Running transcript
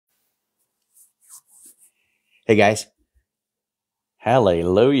Hey guys.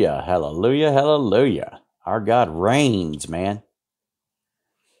 Hallelujah, hallelujah, hallelujah. Our God reigns, man.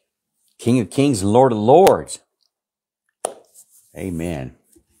 King of kings and Lord of lords. Amen.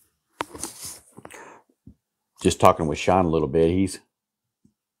 Just talking with Sean a little bit. He's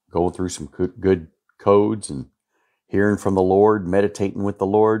going through some good codes and hearing from the Lord, meditating with the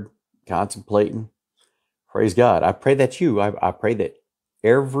Lord, contemplating. Praise God. I pray that I pray that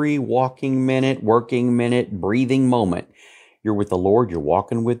every walking minute, working minute, breathing moment, you're with the Lord, you're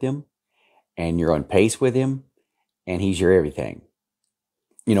walking with Him, and you're on pace with Him, and He's your everything.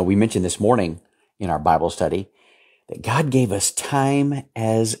 You know, we mentioned this morning in our Bible study that God gave us time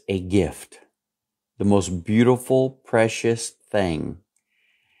as a gift, the most beautiful, precious thing.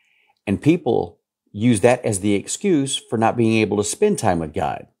 And people use that as the excuse for not being able to spend time with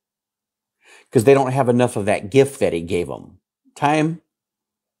God because they don't have enough of that gift that He gave them. Time.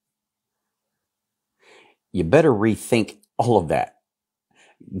 You better rethink all of that.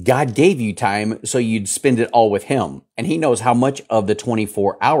 God gave you time so you'd spend it all with Him. And He knows how much of the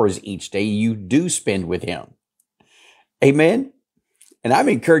 24 hours each day you do spend with Him. Amen? And I'm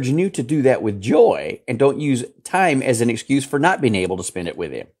encouraging you to do that with joy and don't use time as an excuse for not being able to spend it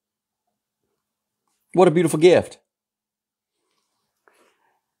with Him. What a beautiful gift.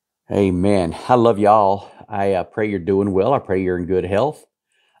 Amen. I love y'all. I pray you're doing well. I pray you're in good health.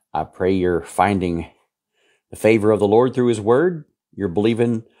 I pray you're finding the favor of the Lord through His word. You're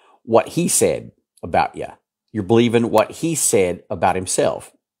believing what He said about you. You're believing what He said about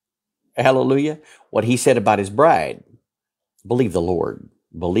Himself. Hallelujah. What He said about His bride. Believe the Lord.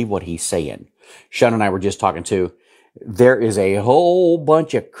 Believe what He's saying. Sean and I were just talking to, there is a whole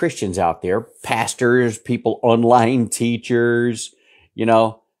bunch of Christians out there, pastors, people, online teachers, you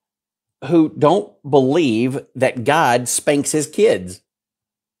know, who don't believe that God spanks His kids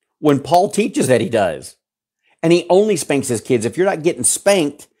when Paul teaches that He does. And He only spanks His kids. If you're not getting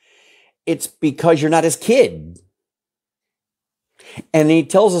spanked, it's because you're not His kid. And He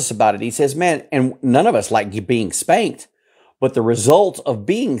tells us about it. He says, man, and none of us like being spanked, but the result of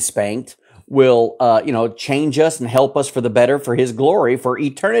being spanked will, change us and help us for the better, for His glory, for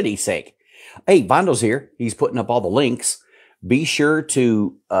eternity's sake. Hey, Vondo's here. He's putting up all the links. Be sure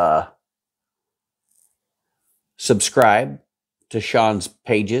to subscribe to Sean's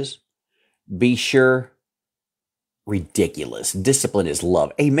pages. Be sure. Ridiculous. Discipline is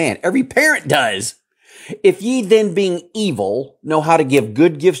love. Amen. Every parent does. If ye then being evil know how to give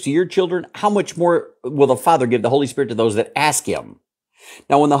good gifts to your children, how much more will the Father give the Holy Spirit to those that ask Him?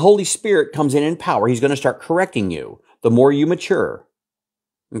 Now, when the Holy Spirit comes in power, He's going to start correcting you the more you mature.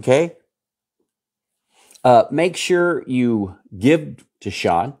 Okay? Make sure you give to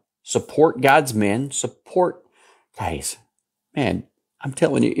Sean. Support God's men. Support, guys, man, I'm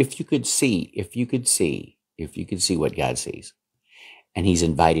telling you, if you could see what God sees, and He's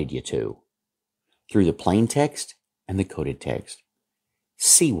invited you to, through the plain text and the coded text,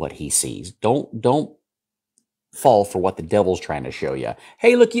 see what He sees. Don't fall for what the devil's trying to show you.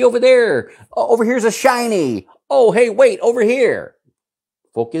 Hey, looky over there. Oh, over here's a shiny. Oh, hey, wait, over here.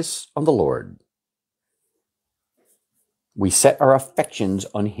 Focus on the Lord. We set our affections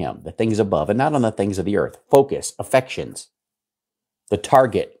on Him, the things above, and not on the things of the earth. Focus, affections, the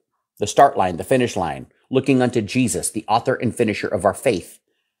target, the start line, the finish line, looking unto Jesus, the author and finisher of our faith,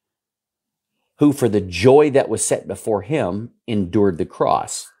 who for the joy that was set before Him endured the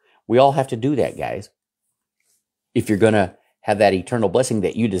cross. We all have to do that, guys. If you're going to have that eternal blessing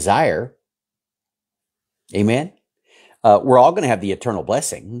that you desire, amen? We're all going to have the eternal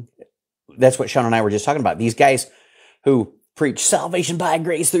blessing. That's what Sean and I were just talking about. These guys who preach salvation by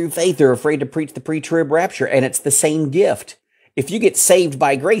grace through faith, they're afraid to preach the pre-trib rapture, and it's the same gift. If you get saved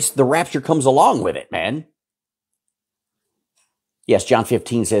by grace, the rapture comes along with it, man. Yes, John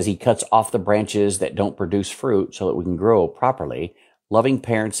 15 says He cuts off the branches that don't produce fruit so that we can grow properly. Loving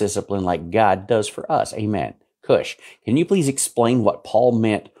parents discipline like God does for us. Amen. Cush, can you please explain what Paul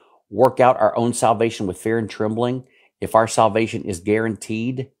meant, work out our own salvation with fear and trembling, if our salvation is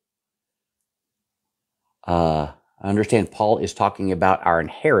guaranteed? I understand Paul is talking about our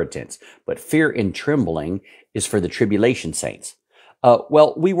inheritance, but fear and trembling is for the tribulation saints.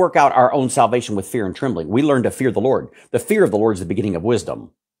 Well, we work out our own salvation with fear and trembling. We learn to fear the Lord. The fear of the Lord is the beginning of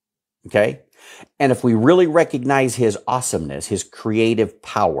wisdom. Okay? And if we really recognize His awesomeness, His creative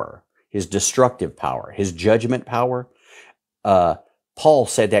power, His destructive power, His judgment power, Paul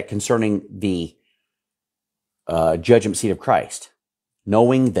said that concerning the judgment seat of Christ.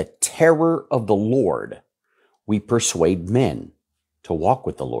 Knowing the terror of the Lord, we persuade men to walk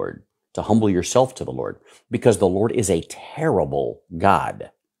with the Lord, to humble yourself to the Lord, because the Lord is a terrible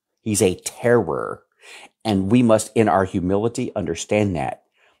God. He's a terror. And we must, in our humility, understand that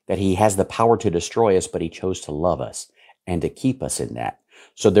he has the power to destroy us, but he chose to love us and to keep us in that.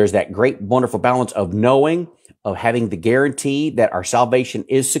 So there's that great, wonderful balance of knowing, of having the guarantee that our salvation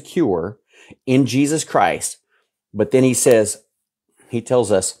is secure in Jesus Christ. But then he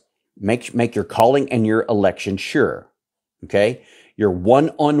tells us, make your calling and your election sure. Okay? You're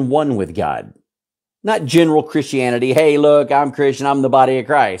one-on-one with God. Not general Christianity. Hey, look, I'm Christian. I'm the body of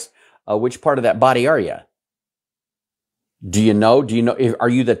Christ. Which part of that body are you? Do you know? Are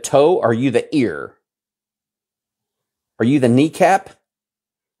you the toe? Are you the ear? Are you the kneecap?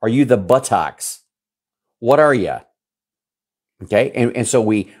 Are you the buttocks? What are you? Okay. And so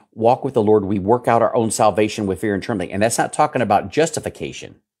we walk with the Lord. We work out our own salvation with fear and trembling. And that's not talking about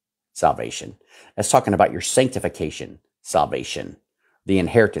justification salvation. That's talking about your sanctification salvation, the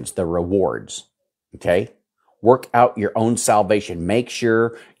inheritance, the rewards. Okay. Work out your own salvation. Make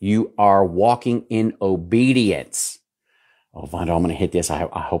sure you are walking in obedience. Oh, Vondo, I'm going to hit this. I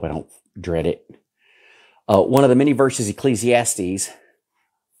hope I don't dread it. One of the many verses, Ecclesiastes,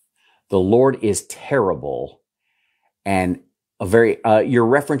 the Lord is terrible. And your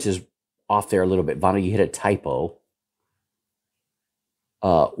reference is off there a little bit. Vondo, you hit a typo.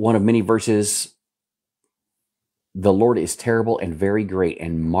 One of many verses, the Lord is terrible and very great,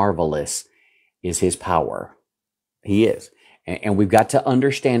 and marvelous is his power. He is. And we've got to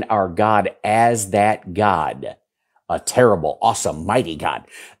understand our God as that God. A terrible, awesome, mighty God.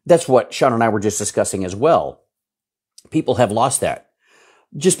 That's what Sean and I were just discussing as well. People have lost that.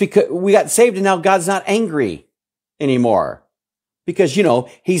 Just because we got saved and now God's not angry anymore. Because,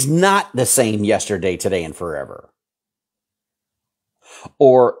 he's not the same yesterday, today, and forever.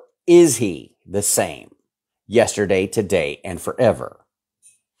 Or is he the same yesterday, today, and forever?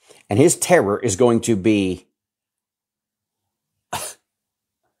 And his terror is going to be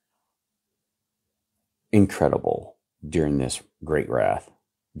incredible during this great wrath,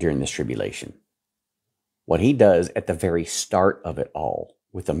 during this tribulation. What he does at the very start of it all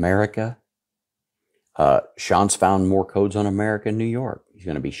with America, Sean's found more codes on America in New York. He's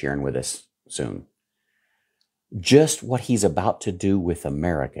going to be sharing with us soon. Just what he's about to do with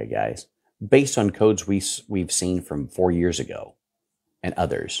America, guys, based on codes we've seen from 4 years ago and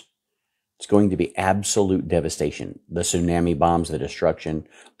others. It's going to be absolute devastation. The tsunami bombs, the destruction,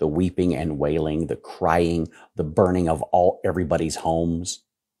 the weeping and wailing, the crying, the burning of everybody's homes.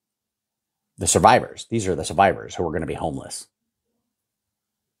 The survivors. These are the survivors who are going to be homeless.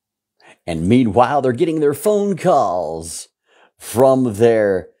 And meanwhile, they're getting their phone calls from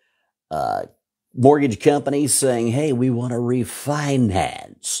their mortgage companies saying, hey, we want to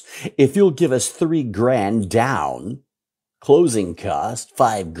refinance. If you'll give us $3,000 down, closing cost,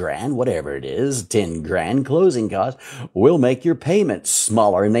 $5,000, whatever it is, $10,000 closing cost, we'll make your payments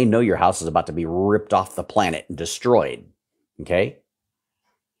smaller. And they know your house is about to be ripped off the planet and destroyed. Okay?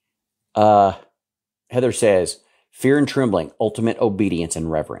 Heather says, fear and trembling, ultimate obedience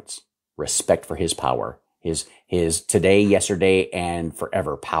and reverence, respect for his power, his today, yesterday, and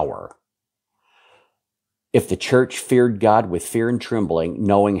forever power. If the church feared God with fear and trembling,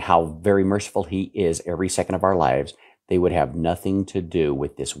 knowing how very merciful he is every second of our lives, they would have nothing to do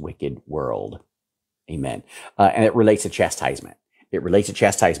with this wicked world. Amen. And it relates to chastisement. It relates to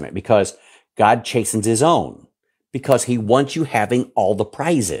chastisement because God chastens his own, because he wants you having all the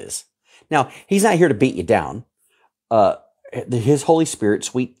prizes. Now, he's not here to beat you down. His Holy Spirit,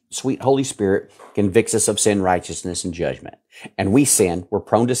 sweet Holy Spirit, convicts us of sin, righteousness, and judgment. And we sin. We're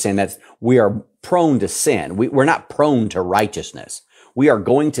prone to sin. We are prone to sin. We're not prone to righteousness. We are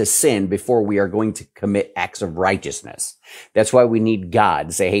going to sin before we are going to commit acts of righteousness. That's why we need God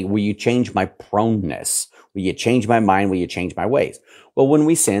to say, hey, will you change my proneness? Will you change my mind? Will you change my ways? Well, when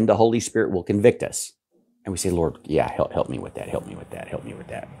we sin, the Holy Spirit will convict us. And we say, Lord, yeah, help me with that. Help me with that. Help me with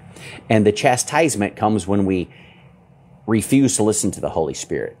that. And the chastisement comes when we refuse to listen to the Holy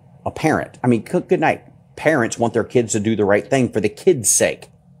Spirit. A parent, good night. Parents want their kids to do the right thing for the kids' sake.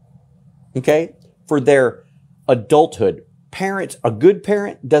 Okay? For their adulthood. Parents, a good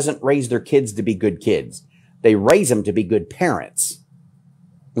parent doesn't raise their kids to be good kids. They raise them to be good parents.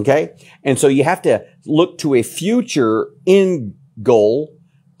 Okay? And so you have to look to a future end goal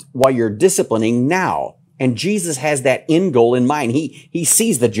while you're disciplining now. And Jesus has that end goal in mind. He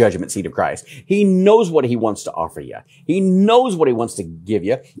sees the judgment seat of Christ. He knows what he wants to offer you. He knows what he wants to give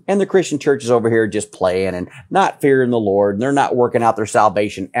you. And the Christian church is over here just playing and not fearing the Lord. And they're not working out their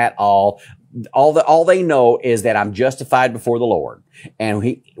salvation at all. All they know is that I'm justified before the Lord.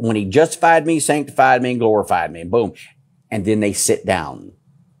 And when he justified me, sanctified me, and glorified me, boom. And then they sit down.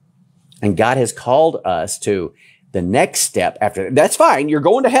 And God has called us to the next step after. That's fine. You're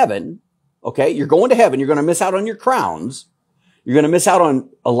going to heaven. Okay, you're going to heaven. You're going to miss out on your crowns. You're going to miss out on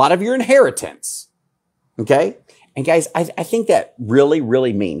a lot of your inheritance. Okay? And guys, I think that really,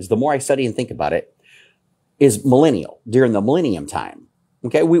 really means, the more I study and think about it, is millennial, during the millennium time.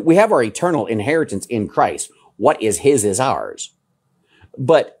 Okay? We have our eternal inheritance in Christ. What is his is ours.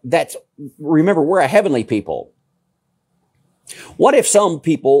 But remember, we're a heavenly people. What if some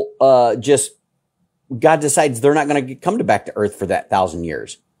people God decides they're not going to come back to earth for that 1,000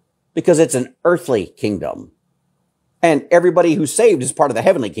 years? Because it's an earthly kingdom. And everybody who's saved is part of the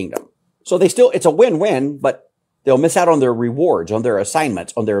heavenly kingdom. So it's a win-win, but they'll miss out on their rewards, on their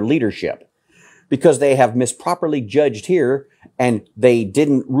assignments, on their leadership. Because they have misproperly judged here, and they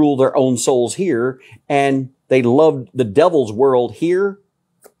didn't rule their own souls here, and they loved the devil's world here.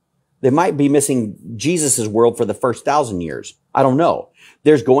 They might be missing Jesus' world for the first 1,000 years. I don't know.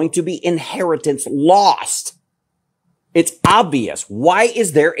 There's going to be inheritance lost. It's obvious. Why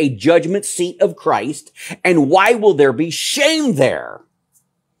is there a judgment seat of Christ? And why will there be shame there?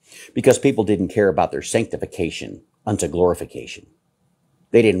 Because people didn't care about their sanctification unto glorification.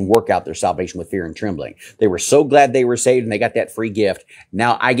 They didn't work out their salvation with fear and trembling. They were so glad they were saved and they got that free gift.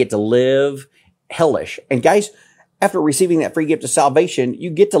 Now I get to live hellish. And guys, after receiving that free gift of salvation, you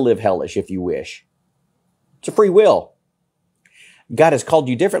get to live hellish if you wish. It's a free will. God has called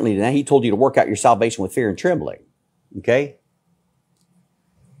you differently than that. He told you to work out your salvation with fear and trembling. Okay?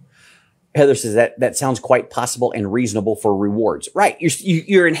 Heather says that sounds quite possible and reasonable for rewards. Right.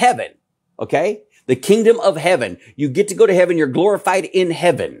 You're in heaven. Okay? The kingdom of heaven. You get to go to heaven. You're glorified in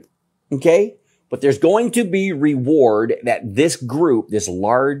heaven. Okay? But there's going to be reward that this group, this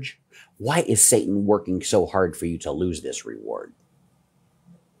large, why is Satan working so hard for you to lose this reward?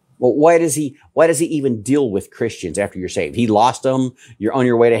 Well, why does he even deal with Christians after you're saved? He lost them. You're on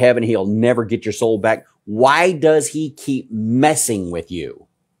your way to heaven. He'll never get your soul back. Why does he keep messing with you?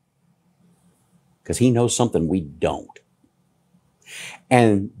 Because he knows something we don't.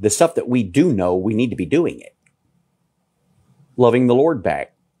 And the stuff that we do know, we need to be doing it. Loving the Lord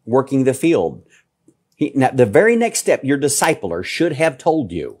back, working the field. Now, the very next step your discipler should have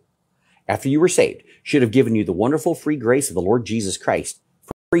told you after you were saved, should have given you the wonderful free grace of the Lord Jesus Christ.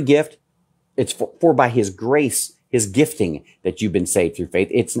 Free gift. It's for by his grace, his gifting, that you've been saved through faith.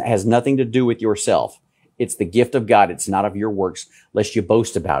 It has nothing to do with yourself. It's the gift of God. It's not of your works, lest you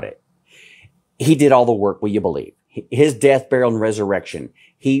boast about it. He did all the work. Will you believe? His death, burial, and resurrection.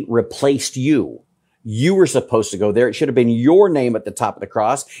 He replaced you. You were supposed to go there. It should have been your name at the top of the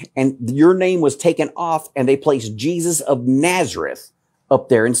cross, and your name was taken off, and they placed Jesus of Nazareth up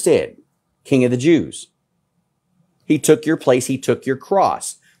there instead. King of the Jews. He took your place. He took your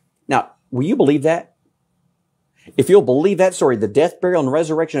cross. Now, will you believe that? If you'll believe that story, the death, burial, and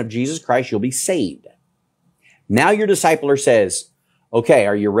resurrection of Jesus Christ, you'll be saved. Now your discipler says, okay,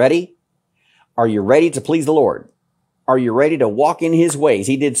 are you ready? Are you ready to please the Lord? Are you ready to walk in his ways?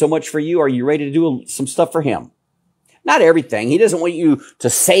 He did so much for you. Are you ready to do some stuff for him? Not everything. He doesn't want you to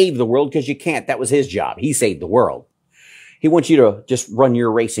save the world because you can't. That was his job. He saved the world. He wants you to just run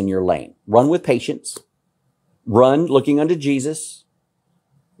your race in your lane. Run with patience. Run looking unto Jesus.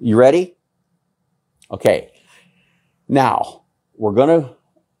 You ready? Okay. Now, we're going to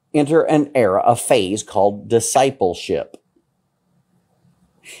enter an era, a phase called discipleship.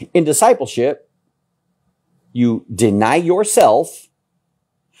 In discipleship, you deny yourself,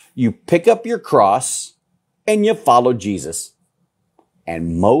 you pick up your cross, and you follow Jesus.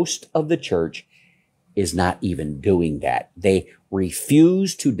 And most of the church is not even doing that. They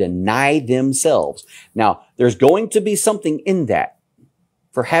refuse to deny themselves. Now, there's going to be something in that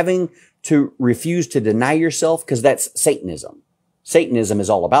for having to refuse to deny yourself, because that's Satanism. Satanism is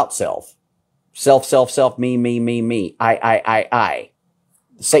all about self. Self, self, self, me, me, me, me. I.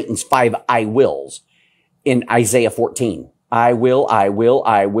 Satan's 5 I wills in Isaiah 14. I will, I will,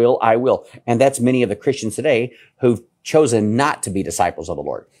 I will, I will. And that's many of the Christians today who've chosen not to be disciples of the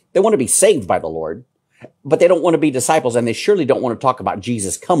Lord. They want to be saved by the Lord, but they don't want to be disciples, and they surely don't want to talk about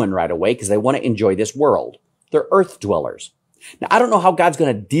Jesus coming right away because they want to enjoy this world. They're earth dwellers. Now, I don't know how God's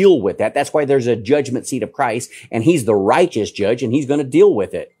going to deal with that. That's why there's a judgment seat of Christ, and he's the righteous judge, and he's going to deal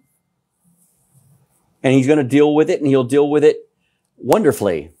with it. And he's going to deal with it, and he'll deal with it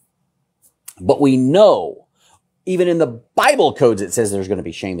wonderfully. But we know, even in the Bible codes, it says there's going to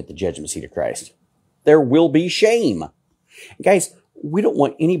be shame at the judgment seat of Christ. There will be shame. Guys, we don't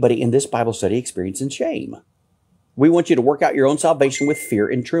want anybody in this Bible study experiencing shame. We want you to work out your own salvation with fear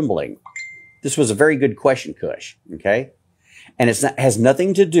and trembling. This was a very good question, Cush, okay? And it has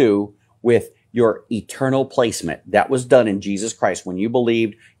nothing to do with your eternal placement. That was done in Jesus Christ. When you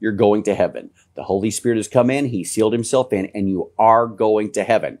believed, you're going to heaven. The Holy Spirit has come in. He sealed himself in, and you are going to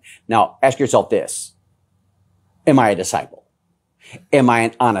heaven. Now, ask yourself this. Am I a disciple? Am I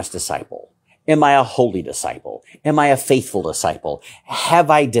an honest disciple? Am I a holy disciple? Am I a faithful disciple? Have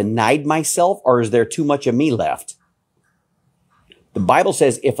I denied myself, or is there too much of me left? The Bible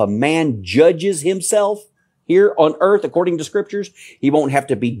says if a man judges himself here on earth, according to scriptures, he won't have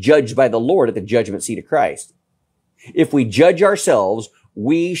to be judged by the Lord at the judgment seat of Christ. If we judge ourselves,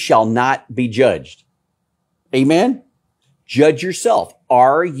 we shall not be judged. Amen? Judge yourself.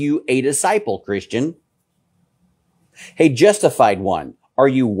 Are you a disciple, Christian? Hey, justified one, are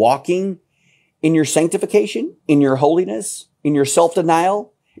you walking in your sanctification, in your holiness, in your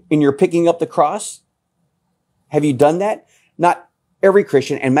self-denial, in your picking up the cross? Have you done that? Not every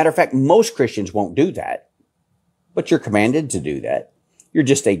Christian, and matter of fact, most Christians won't do that, but you're commanded to do that. You're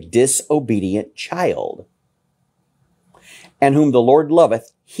just a disobedient child. And whom the Lord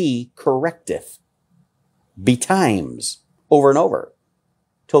loveth, he correcteth. Betimes, over and over,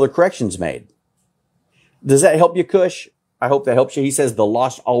 till the correction's made. Does that help you, Cush? I hope that helps you. He says the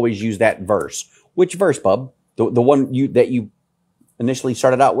lost always use that verse. Which verse, bub? The one that you initially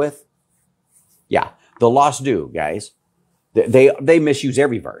started out with? Yeah, the lost do, guys. They misuse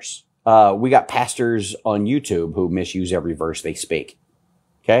every verse. We got pastors on YouTube who misuse every verse they speak.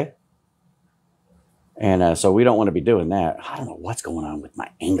 Okay? And so we don't want to be doing that. I don't know what's going on with my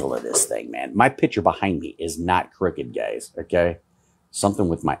angle of this thing, man. My picture behind me is not crooked, guys. Okay? Something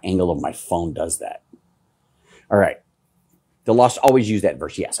with my angle of my phone does that. All right. The lost always use that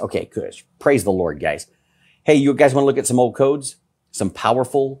verse. Yes. Okay, good. Praise the Lord, guys. Hey, you guys want to look at some old codes? Some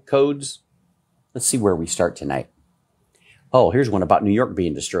powerful codes? Let's see where we start tonight. Oh, here's one about New York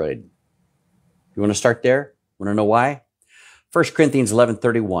being destroyed. You want to start there? Want to know why? 1 Corinthians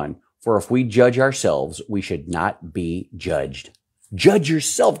 11:31. For if we judge ourselves, we should not be judged. Judge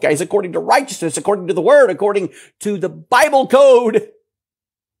yourself, guys, according to righteousness, according to the word, according to the Bible code.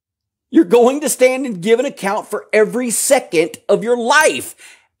 You're going to stand and give an account for every second of your life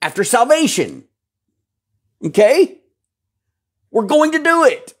after salvation. Okay? We're going to do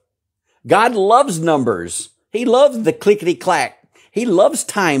it. God loves numbers. He loves the clickety-clack. He loves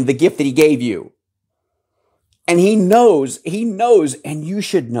time, the gift that he gave you. And he knows, and you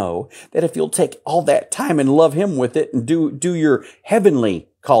should know that if you'll take all that time and love him with it and do your heavenly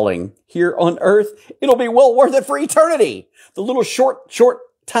calling here on earth, it'll be well worth it for eternity. The little short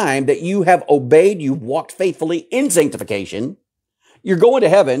time that you have obeyed, you've walked faithfully in sanctification, you're going to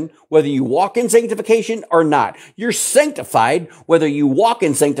heaven whether you walk in sanctification or not. You're sanctified whether you walk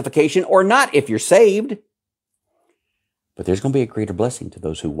in sanctification or not if you're saved. But there's going to be a greater blessing to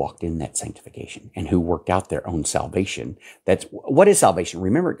those who walked in that sanctification and who worked out their own salvation. What is salvation?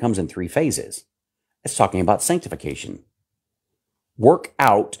 Remember, it comes in 3 phases. It's talking about sanctification. Work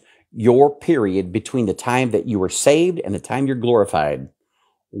out your period between the time that you were saved and the time you're glorified.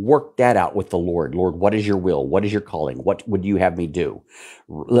 Work that out with the Lord. Lord, what is your will? What is your calling? What would you have me do?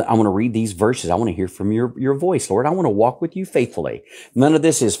 I want to read these verses. I want to hear from your voice, Lord. I want to walk with you faithfully. None of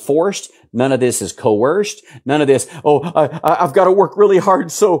this is forced. None of this is coerced. None of this, I've got to work really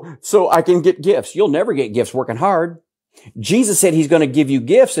hard so I can get gifts. You'll never get gifts working hard. Jesus said he's going to give you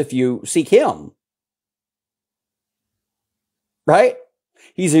gifts if you seek him. Right?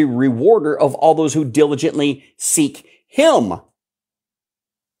 He's a rewarder of all those who diligently seek him.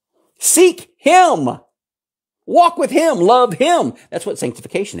 Seek him. Walk with him. Love him. That's what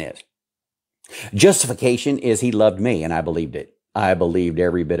sanctification is. Justification is he loved me, and I believed it. I believed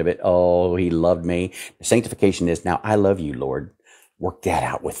every bit of it. Oh, he loved me. Sanctification is now I love you, Lord. Work that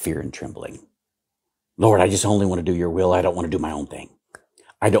out with fear and trembling. Lord, I just only want to do your will. I don't want to do my own thing.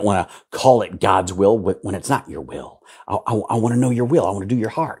 I don't want to call it God's will when it's not your will. I want to know your will. I want to do your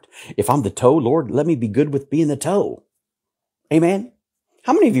heart. If I'm the toe, Lord, let me be good with being the toe. Amen.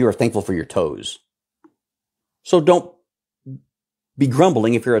 How many of you are thankful for your toes? So don't be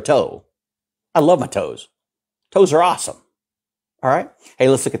grumbling if you're a toe. I love my toes. Toes are awesome. All right. Hey,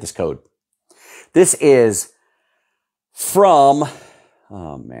 let's look at this code. This is from,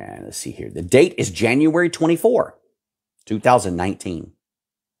 oh man, let's see here. The date is January 24, 2019.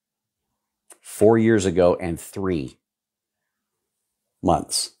 4 years ago and 3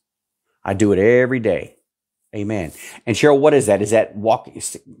 months. I do it every day. Amen. And Cheryl, what is that? Is that walking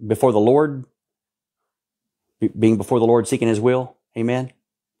before the Lord? Being before the Lord, seeking his will? Amen.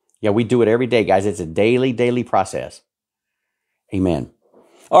 Yeah, we do it every day, guys. It's a daily process. Amen.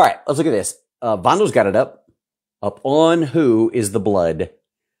 All right, let's look at this. Vondo's got it up. Up on who is the blood?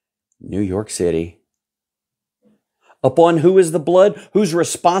 New York City. Upon who is the blood? Who's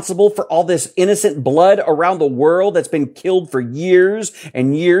responsible for all this innocent blood around the world that's been killed for years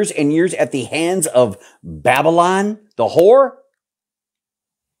and years and years at the hands of Babylon, the whore?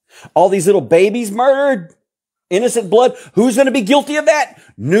 All these little babies murdered, innocent blood. Who's going to be guilty of that?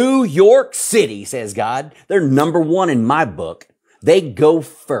 New York City, says God. They're number one in my book. They go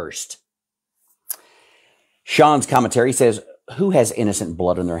first. Sean's commentary says, who has innocent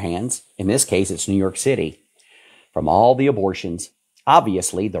blood in their hands? In this case, it's New York City. From all the abortions,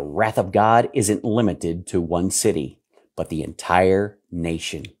 obviously the wrath of God isn't limited to one city, but the entire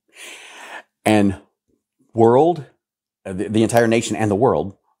nation. And the entire nation and the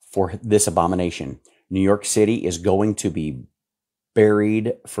world for this abomination. New York City is going to be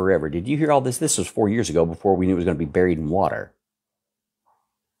buried forever. Did you hear all this? This was 4 years ago before we knew it was going to be buried in water.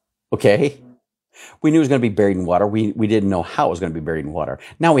 Okay? We knew it was going to be buried in water. We didn't know how it was going to be buried in water.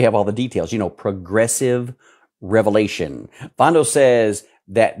 Now we have all the details. Progressive revelation. Fondo says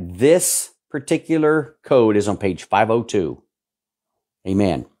that this particular code is on page 502.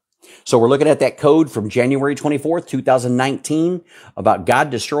 Amen. So we're looking at that code from January 24th, 2019 about God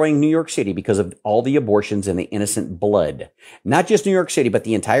destroying New York City because of all the abortions and the innocent blood. Not just New York City, but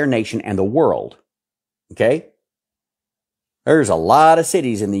the entire nation and the world. Okay? There's a lot of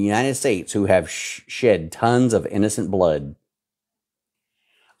cities in the United States who have shed tons of innocent blood.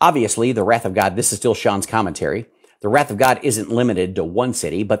 Obviously, the wrath of God, this is still Sean's commentary, the wrath of God isn't limited to one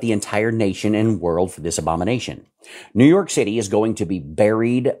city, but the entire nation and world for this abomination. New York City is going to be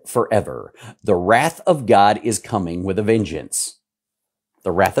buried forever. The wrath of God is coming with a vengeance.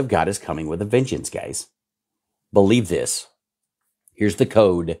 The wrath of God is coming with a vengeance, guys. Believe this. Here's the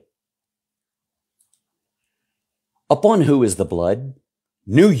code. Upon who is the blood?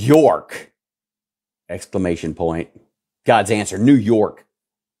 New York! Exclamation point. God's answer, New York.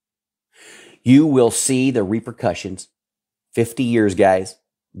 You will see the repercussions. 50 years, guys.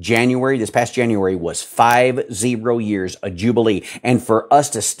 This past January was 50 years, a jubilee. And for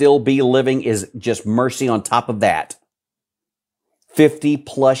us to still be living is just mercy on top of that. 50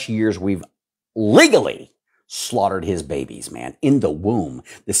 plus years we've legally slaughtered his babies, man, in the womb.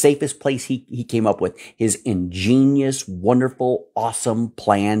 The safest place he came up with, his ingenious, wonderful, awesome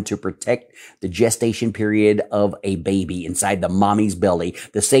plan to protect the gestation period of a baby inside the mommy's belly,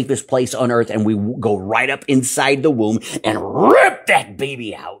 the safest place on earth, and we go right up inside the womb and rip that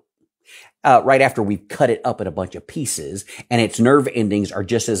baby out. Right after we've cut it up in a bunch of pieces, and its nerve endings are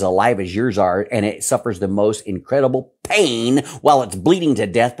just as alive as yours are, and it suffers the most incredible pain while it's bleeding to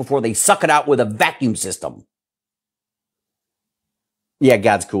death before they suck it out with a vacuum system. Yeah,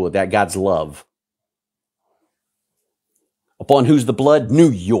 God's cool with that. God's love. Upon whose the blood? New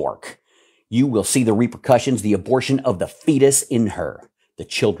York. You will see the repercussions, the abortion of the fetus in her, the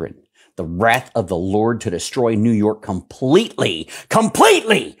children, the wrath of the Lord to destroy New York completely.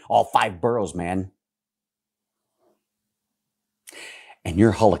 Completely! All 5 boroughs, man. And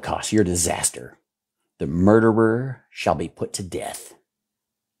your Holocaust, your disaster, the murderer shall be put to death.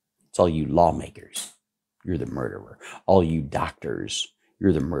 It's all you lawmakers. You're the murderer. All you doctors,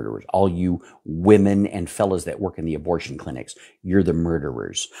 you're the murderers. All you women and fellas that work in the abortion clinics, you're the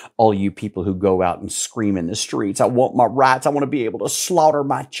murderers. All you people who go out and scream in the streets, I want my rights. I want to be able to slaughter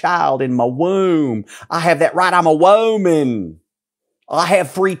my child in my womb. I have that right. I'm a woman. I have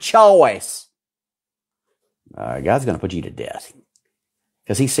free choice. God's going to put you to death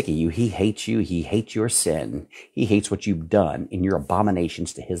because he's sick of you. He hates you. He hates your sin. He hates what you've done in your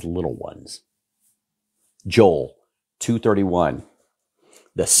abominations to his little ones. Joel 2:31.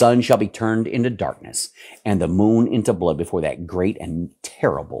 The sun shall be turned into darkness and the moon into blood before that great and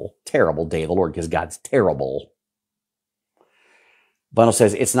terrible, terrible day of the Lord, because God's terrible. Bundle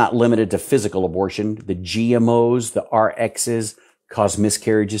says it's not limited to physical abortion. The GMOs, the RXs cause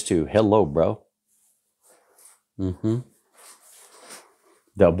miscarriages too. Hello, bro. The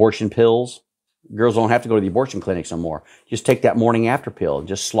abortion pills. Girls don't have to go to the abortion clinics no more. Just take that morning after pill and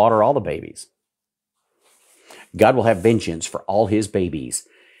just slaughter all the babies. God will have vengeance for all his babies.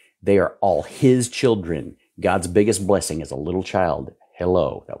 They are all his children. God's biggest blessing is a little child.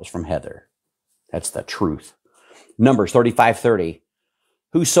 Hello, that was from Heather. That's the truth. Numbers 35:30.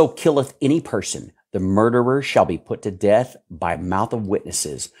 Whoso killeth any person, the murderer shall be put to death by mouth of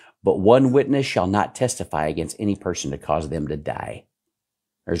witnesses. But one witness shall not testify against any person to cause them to die.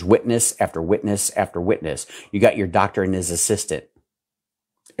 There's witness after witness after witness. You got your doctor and his assistant.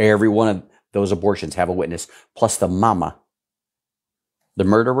 Every one of those abortions have a witness, plus the mama. The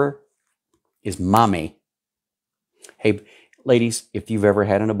murderer is mommy. Hey, ladies, if you've ever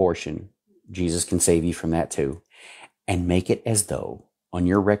had an abortion, Jesus can save you from that too. And make it as though, on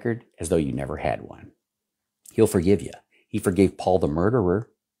your record, as though you never had one. He'll forgive you. He forgave Paul the murderer.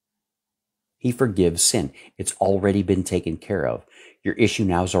 He forgives sin. It's already been taken care of. Your issue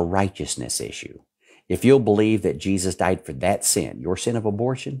now is a righteousness issue. If you'll believe that Jesus died for that sin, your sin of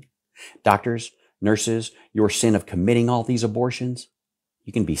abortion, doctors, nurses, your sin of committing all these abortions,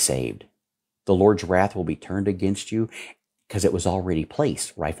 you can be saved. The Lord's wrath will be turned against you because it was already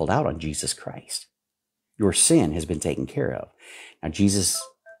placed, rifled out on Jesus Christ. Your sin has been taken care of. Now, Jesus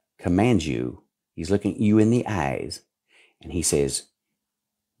commands you, he's looking you in the eyes, and he says,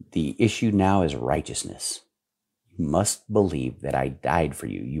 the issue now is righteousness. You must believe that I died for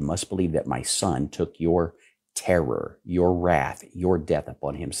you. You must believe that my son took your terror, your wrath, your death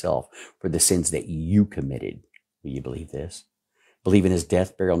upon himself for the sins that you committed. Will you believe this? Believe in his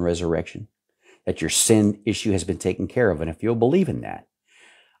death, burial, and resurrection? That your sin issue has been taken care of. And if you'll believe in that,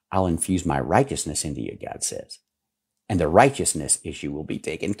 I'll infuse my righteousness into you, God says. And the righteousness issue will be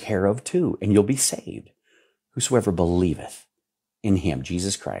taken care of too, and you'll be saved. Whosoever believeth in him,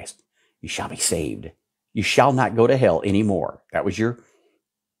 Jesus Christ, you shall be saved. You shall not go to hell anymore. That was your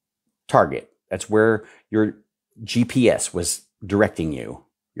target. That's where your GPS was directing you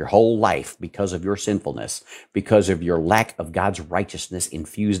your whole life because of your sinfulness, because of your lack of God's righteousness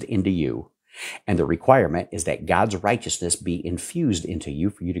infused into you. And the requirement is that God's righteousness be infused into you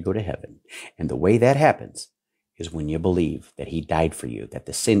for you to go to heaven. And the way that happens is when you believe that he died for you, that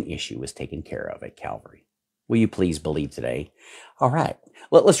the sin issue was taken care of at Calvary. Will you please believe today? All right.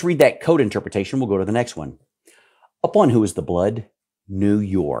 Let's read that code interpretation. We'll go to the next one. Upon who is the blood? New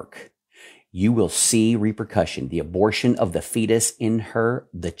York. You will see repercussion, the abortion of the fetus in her,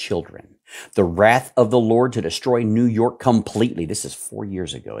 the children. The wrath of the Lord to destroy New York completely. This is 4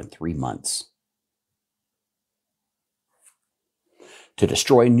 years ago in 3 months. To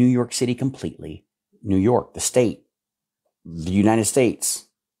destroy New York City completely. New York, the state, the United States.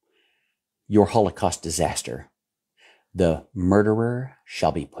 Your Holocaust disaster. The murderer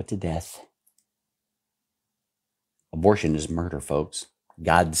shall be put to death. Abortion is murder, folks.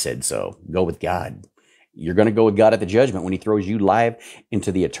 God said so. Go with God. You're going to go with God at the judgment when he throws you live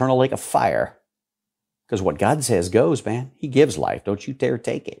into the eternal lake of fire. Because what God says goes, man. He gives life. Don't you dare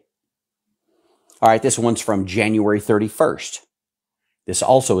take it. All right, this one's from January 31st. This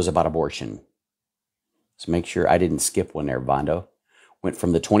also is about abortion. So make sure I didn't skip one there, Vondo. Went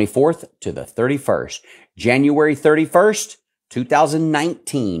from the 24th to the 31st. January 31st,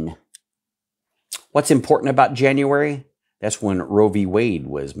 2019. What's important about January? That's when Roe v. Wade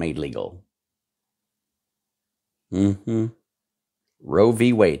was made legal. Roe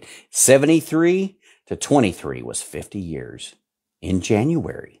v. Wade. 73 to 23 was 50 years. In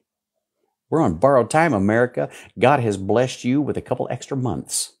January. We're on borrowed time, America. God has blessed you with a couple extra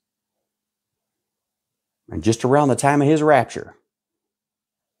months. And just around the time of his rapture,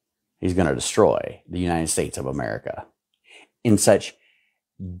 he's going to destroy the United States of America in such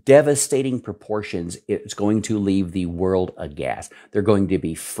devastating proportions. It's going to leave the world aghast. They're going to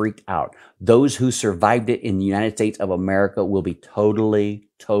be freaked out. Those who survived it in the United States of America will be totally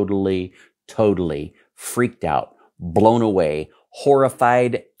freaked out, blown away,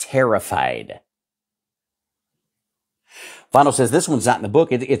 horrified, terrified. Vondo says this one's not in the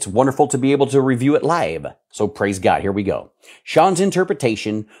book. It's wonderful to be able to review it live. So praise God. Here we go. Sean's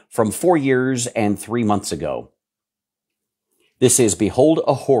interpretation from 4 years and 3 months ago. This is, behold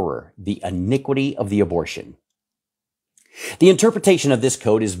a horror, the iniquity of the abortion. The interpretation of this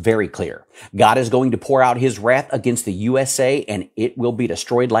code is very clear. God is going to pour out his wrath against the USA, and it will be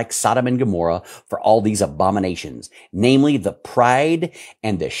destroyed like Sodom and Gomorrah for all these abominations, namely the pride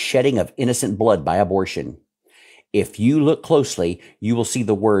and the shedding of innocent blood by abortion. If you look closely, you will see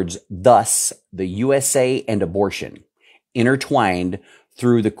the words, thus, the USA and abortion, intertwined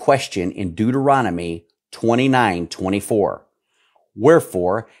through the question in Deuteronomy 29:24.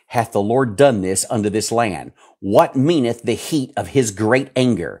 Wherefore hath the Lord done this unto this land? What meaneth the heat of his great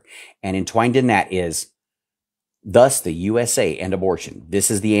anger? And entwined in that is, thus the USA and abortion.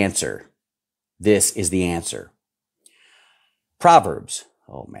 This is the answer. This is the answer. Proverbs.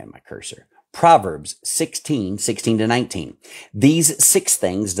 Oh man, my cursor. Proverbs 16:16-19. These 6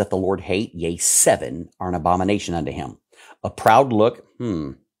 things doth the Lord hate, yea, 7 are an abomination unto him. A proud look,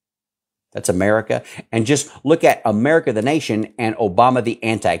 that's America. And just look at America, the nation, and Obama, the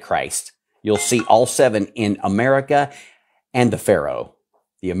Antichrist. You'll see all 7 in America and the Pharaoh,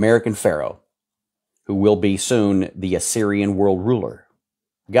 the American Pharaoh, who will be soon the Assyrian world ruler,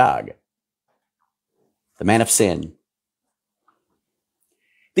 Gog, the man of sin.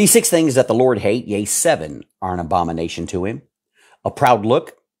 These 6 things that the Lord hate, yea, 7 are an abomination to him. A proud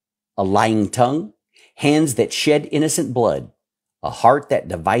look, a lying tongue, hands that shed innocent blood, a heart that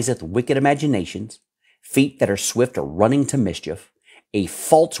deviseth wicked imaginations, feet that are swift to running to mischief, a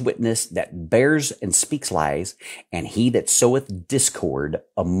false witness that bears and speaks lies, and he that soweth discord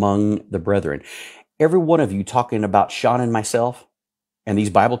among the brethren. Every one of you talking about Sean and myself and these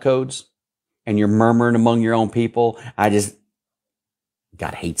Bible codes, and you're murmuring among your own people.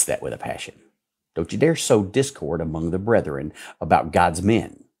 God hates that with a passion. Don't you dare sow discord among the brethren about God's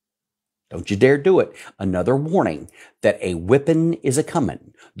men. Don't you dare do it. Another warning that a whipping is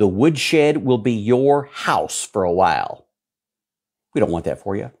a-coming. The woodshed will be your house for a while. We don't want that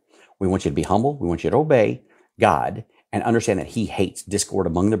for you. We want you to be humble. We want you to obey God and understand that he hates discord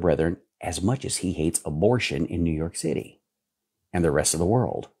among the brethren as much as he hates abortion in New York City and the rest of the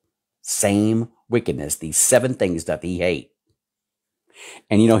world. Same wickedness. These 7 things doth he hate.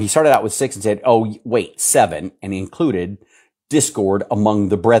 And he started out with 6 and said, oh, wait, 7, and included discord among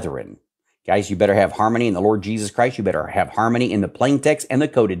the brethren. Guys, you better have harmony in the Lord Jesus Christ. You better have harmony in the plain text and the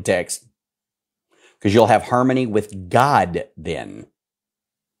coded text, because you'll have harmony with God then.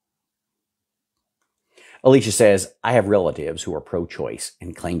 Alicia says, I have relatives who are pro-choice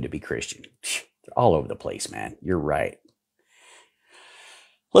and claim to be Christian. They're all over the place, man. You're right.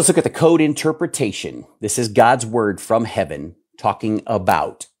 Let's look at the code interpretation. This is God's word from heaven talking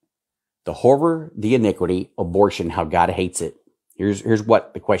about the horror, the iniquity, abortion, how God hates it. Here's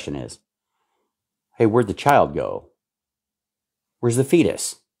what the question is. Hey, where'd the child go? Where's the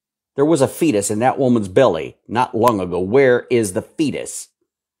fetus? There was a fetus in that woman's belly not long ago. Where is the fetus?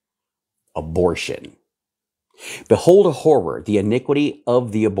 Abortion. Behold a horror, the iniquity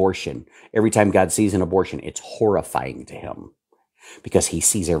of the abortion. Every time God sees an abortion, it's horrifying to him because he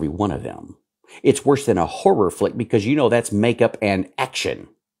sees every one of them. It's worse than a horror flick because that's makeup and action.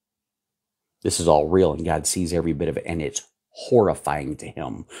 This is all real and God sees every bit of it, and it's horrifying to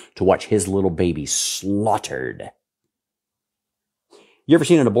him to watch his little baby slaughtered. You ever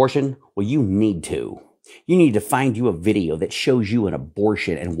seen an abortion? Well, you need to. You need to find you a video that shows you an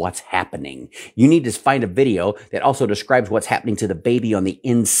abortion and what's happening. You need to find a video that also describes what's happening to the baby on the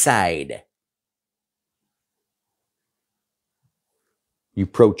inside. You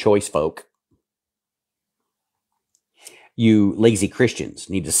pro-choice folk. You lazy Christians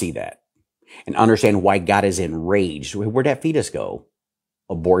need to see that and understand why God is enraged. Where'd that fetus go?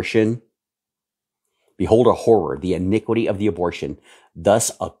 Abortion. Behold a horror, the iniquity of the abortion.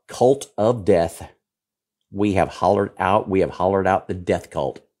 Thus a cult of death. We have hollered out the death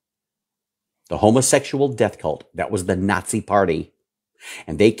cult. The homosexual death cult. That was the Nazi party.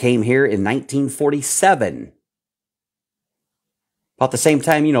 And they came here in 1947. About the same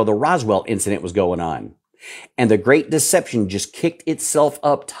time, the Roswell incident was going on. And the Great Deception just kicked itself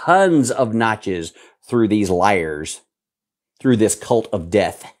up tons of notches through these liars, through this cult of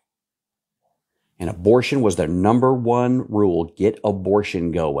death. And abortion was their number 1 rule. Get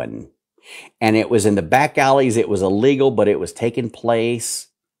abortion going. And it was in the back alleys. It was illegal, but it was taking place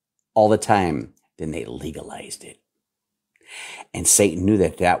all the time. Then they legalized it. And Satan knew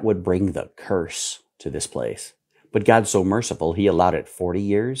that that would bring the curse to this place. But God's so merciful, he allowed it 40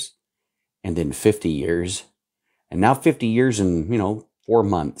 years and then 50 years. And now 50 years and, 4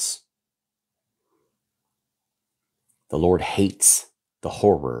 months. The Lord hates the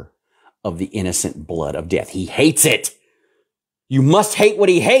horror of the innocent blood of death. He hates it. You must hate what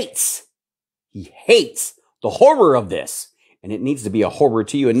he hates. He hates the horror of this. And it needs to be a horror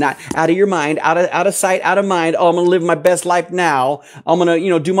to you and not out of your mind, out of sight, out of mind. Oh, I'm going to live my best life now. I'm going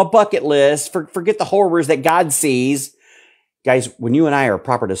to, do my bucket list. Forget the horrors that God sees. Guys, when you and I are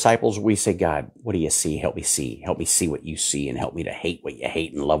proper disciples, we say, God, what do you see? Help me see. Help me see what you see and help me to hate what you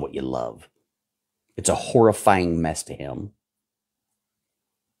hate and love what you love. It's a horrifying mess to him.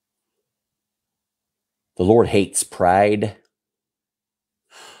 The Lord hates pride.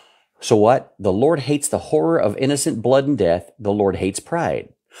 So what? The Lord hates the horror of innocent blood and death. The Lord hates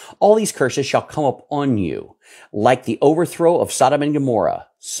pride. All these curses shall come up on you. Like the overthrow of Sodom and Gomorrah,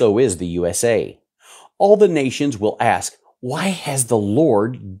 so is the USA. All the nations will ask, why has the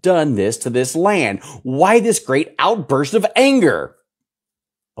Lord done this to this land? Why this great outburst of anger?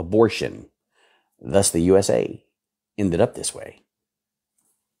 Abortion. Thus the USA ended up this way.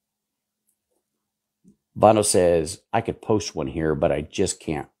 Bono says, I could post one here, but I just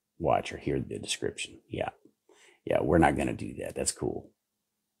can't watch or hear the description. Yeah, we're not going to do that. That's cool.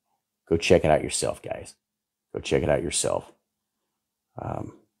 Go check it out yourself, guys. Go check it out yourself.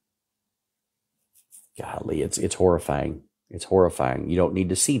 Golly, it's horrifying. It's horrifying. You don't need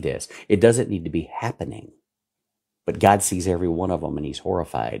to see this. It doesn't need to be happening. But God sees every one of them, and he's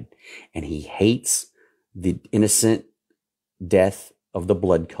horrified. And he hates the innocent death of the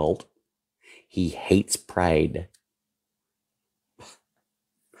blood cult. He hates pride.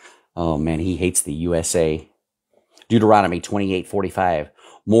 Oh man, he hates the USA. Deuteronomy 28:45.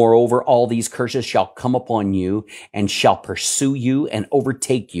 Moreover, all these curses shall come upon you and shall pursue you and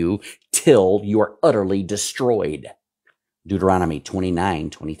overtake you till you are utterly destroyed. Deuteronomy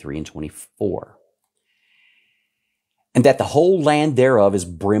 29:23 and 24. And that the whole land thereof is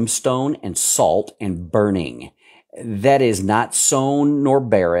brimstone and salt and burning. That is not sown nor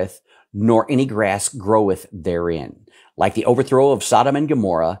beareth, nor any grass groweth therein. Like the overthrow of Sodom and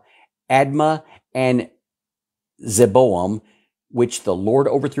Gomorrah, Admah and Zeboam, which the Lord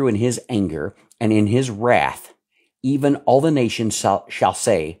overthrew in his anger and in his wrath, even all the nations shall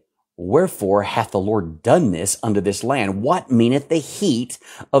say, wherefore hath the Lord done this unto this land? What meaneth the heat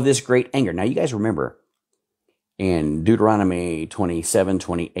of this great anger? Now you guys remember, in Deuteronomy 27,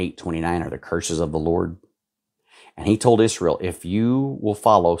 28, 29 are the curses of the Lord. And he told Israel, if you will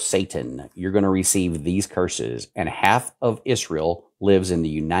follow Satan, you're going to receive these curses. And half of Israel lives in the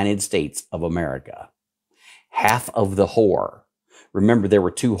United States of America. Half of the whore. Remember, there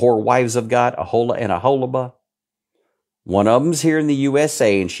were two whore wives of God, Aholah and Aholibah. One of them's here in the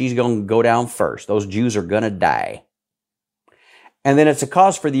USA, and she's going to go down first. Those Jews are going to die. And then it's a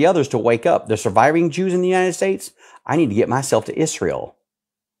cause for the others to wake up. The surviving Jews in the United States, I need to get myself to Israel,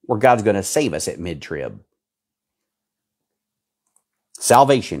 where God's going to save us at mid-trib.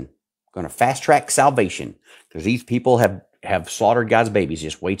 Salvation. Going to fast-track salvation, because these people have slaughtered God's babies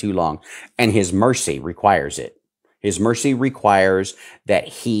just way too long. And his mercy requires it. His mercy requires that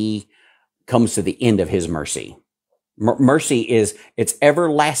he comes to the end of his mercy. Mercy is, it's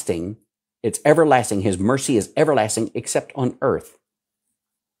everlasting. It's everlasting. His mercy is everlasting except on earth.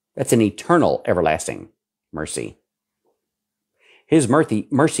 That's an eternal everlasting mercy. His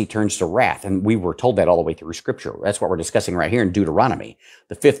mercy turns to wrath, and we were told that all the way through Scripture. That's what we're discussing right here in Deuteronomy,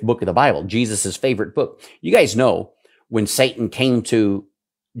 the 5th book of the Bible, Jesus' favorite book. You guys know when Satan came to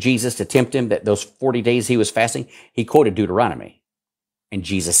Jesus to tempt him, that those 40 days he was fasting, he quoted Deuteronomy, and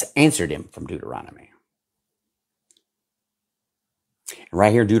Jesus answered him from Deuteronomy. And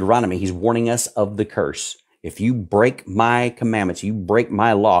right here in Deuteronomy, he's warning us of the curse. If you break my commandments, you break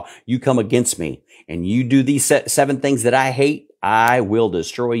my law, you come against me, and you do these 7 things that I hate, I will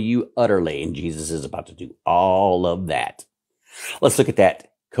destroy you utterly. And Jesus is about to do all of that. Let's look at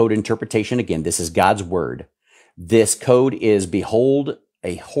that code interpretation again. This is God's word. This code is, behold,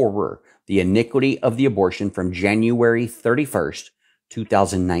 a horror, the iniquity of the abortion from January 31st,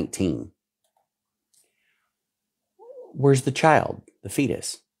 2019. Where's the child, the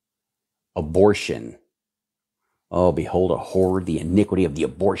fetus? Abortion. Oh, behold, a horror, the iniquity of the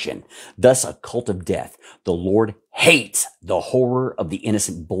abortion. Thus a cult of death. The Lord hates the horror of the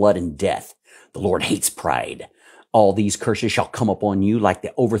innocent blood and death. The Lord hates pride. All these curses shall come upon you like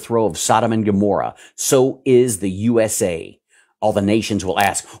the overthrow of Sodom and Gomorrah. So is the USA. All the nations will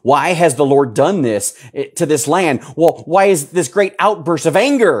ask, why has the Lord done this to this land? Well, why is this great outburst of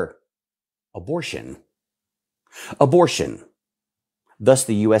anger? Abortion. Abortion. Thus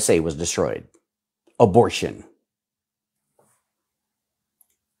the USA was destroyed. Abortion.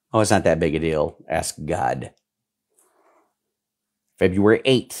 Oh, it's not that big a deal. Ask God. February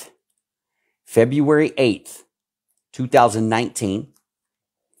 8th. February 8th, 2019.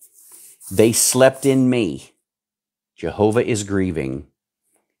 They slept in me. Jehovah is grieving.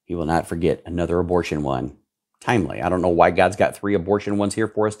 He will not forget another abortion one. Timely. I don't know why God's got 3 abortion ones here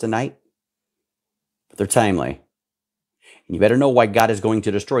for us tonight, but they're timely. And you better know why God is going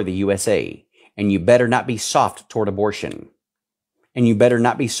to destroy the USA. And you better not be soft toward abortion. And you better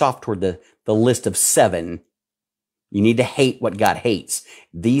not be soft toward the list of 7. You need to hate what God hates.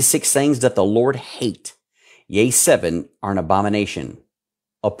 These 6 things that the Lord hate, yea, 7 are an abomination.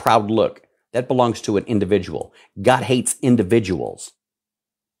 A proud look. That belongs to an individual. God hates individuals.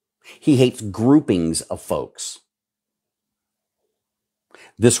 He hates groupings of folks.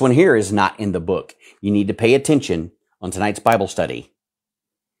 This one here is not in the book. You need to pay attention on tonight's Bible study.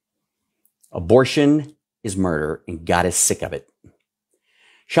 Abortion is murder, and God is sick of it.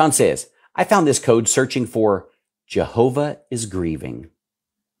 Sean says, I found this code searching for Jehovah is grieving.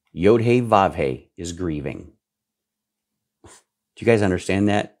 Yod-He Vav-He is grieving. Do you guys understand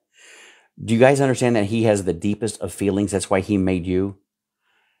that? Do you guys understand that he has the deepest of feelings? That's why he made you.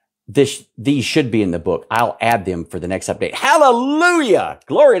 These should be in the book. I'll add them for the next update. Hallelujah!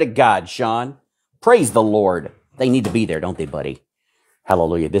 Glory to God, Sean. Praise the Lord. They need to be there, don't they, buddy?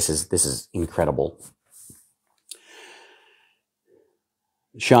 Hallelujah. This is incredible.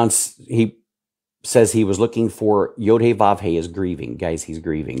 Sean, he says he was looking for Yod-He Vav-He is grieving. Guys, he's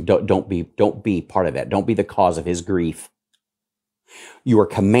grieving. Don't be part of that. Don't be the cause of his grief. You are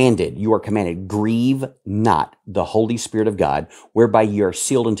commanded, grieve not the Holy Spirit of God, whereby ye are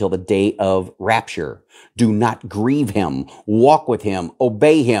sealed until the day of rapture. Do not grieve him, walk with him,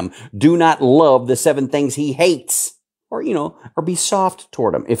 obey him. Do not love the 7 things he hates. Or be soft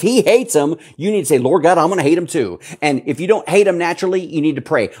toward him. If he hates him, you need to say, Lord God, I'm going to hate him too. And if you don't hate him naturally, you need to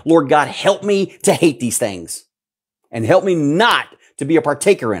pray, Lord God, help me to hate these things. And help me not to be a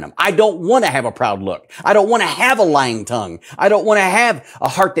partaker in them. I don't want to have a proud look. I don't want to have a lying tongue. I don't want to have a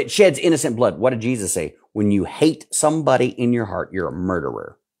heart that sheds innocent blood. What did Jesus say? When you hate somebody in your heart, you're a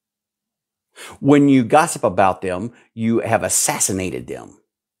murderer. When you gossip about them, you have assassinated them.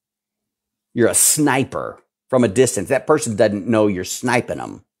 You're a sniper from a distance. That person doesn't know you're sniping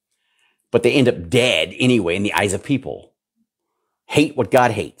them, but they end up dead anyway in the eyes of people. Hate what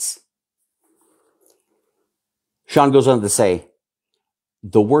God hates. Sean goes on to say,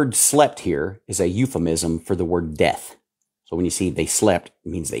 the word slept here is a euphemism for the word death. So when you see they slept, it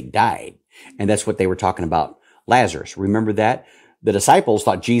means they died. And that's what they were talking about Lazarus. Remember that? The disciples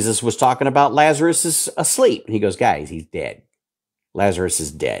thought Jesus was talking about Lazarus is asleep. And he goes, guys, he's dead. Lazarus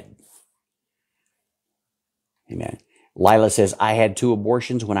is dead. Amen. Lila says, I had 2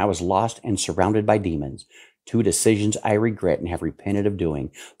 abortions when I was lost and surrounded by demons. 2 decisions I regret and have repented of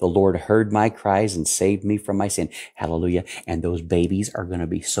doing. The Lord heard my cries and saved me from my sin. Hallelujah. And those babies are going to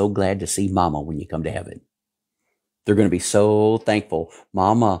be so glad to see Mama when you come to heaven. They're going to be so thankful.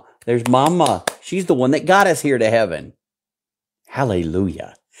 Mama, there's Mama. She's the one that got us here to heaven.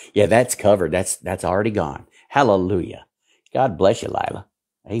 Hallelujah. Yeah, that's covered. That's already gone. Hallelujah. God bless you, Lila.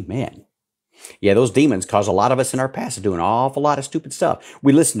 Amen. Yeah, those demons cause a lot of us in our past to do an awful lot of stupid stuff.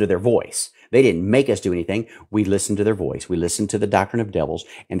 We listen to their voice. They didn't make us do anything. We listen to their voice. We listen to the doctrine of devils.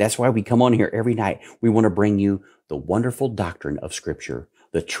 And that's why we come on here every night. We want to bring you the wonderful doctrine of Scripture,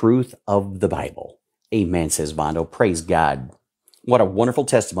 the truth of the Bible. Amen, says Vondo. Praise God. What a wonderful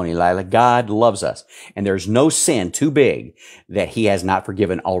testimony, Lila. God loves us. And there's no sin too big that he has not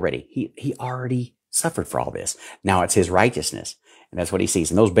forgiven already. He already suffered for all this. Now it's his righteousness. And that's what he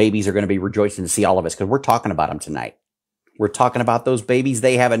sees. And those babies are going to be rejoicing to see all of us because we're talking about them tonight. We're talking about those babies.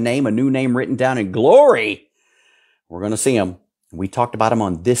 They have a name, a new name written down in glory. We're going to see them. We talked about them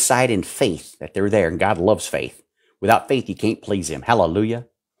on this side in faith, that they're there. And God loves faith. Without faith, you can't please him. Hallelujah.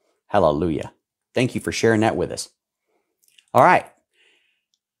 Hallelujah. Thank you for sharing that with us. All right.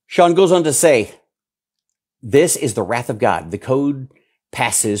 Sean goes on to say, this is the wrath of God. The code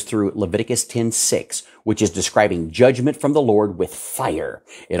passes through Leviticus 10:6, which is describing judgment from the Lord with fire.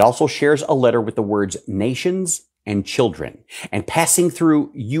 It also shares a letter with the words nations and children, and passing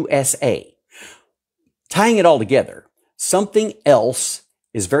through USA. Tying it all together, something else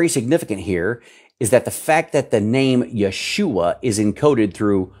is very significant here, is that the fact that the name Yeshua is encoded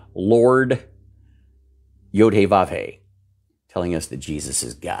through Lord Yod-Heh-Vav-Heh, telling us that Jesus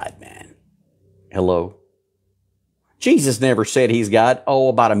is God, man. Hello? Jesus never said he's God,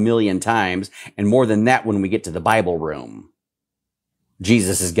 about 1,000,000 times, and more than that when we get to the Bible room.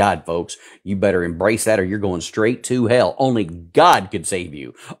 Jesus is God, folks. You better embrace that or you're going straight to hell. Only God could save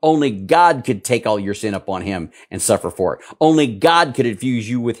you. Only God could take all your sin upon him and suffer for it. Only God could infuse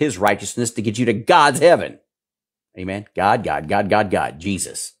you with his righteousness to get you to God's heaven. Amen. God,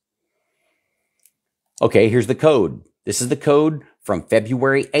 Jesus. Okay, here's the code. This is the code from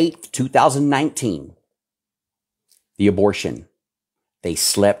February 8th, 2019. The abortion. They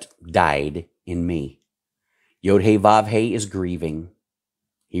slept, died in me. Yod-Heh-Vav-Heh is grieving.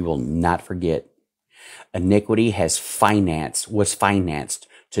 He will not forget. Iniquity was financed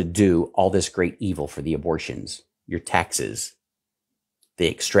to do all this great evil for the abortions. Your taxes. They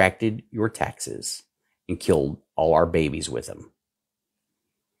extracted your taxes and killed all our babies with them.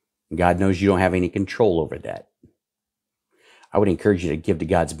 God knows you don't have any control over that. I would encourage you to give to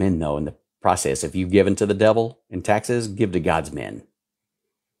God's men, though, in the process. If you've given to the devil in taxes, give to God's men.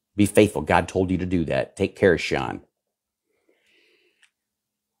 Be faithful. God told you to do that. Take care, Sean.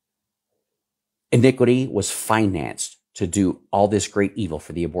 Iniquity was financed to do all this great evil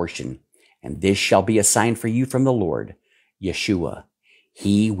for the abortion. And this shall be a sign for you from the Lord, Yeshua.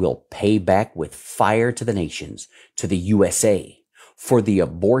 He will pay back with fire to the nations, to the USA, for the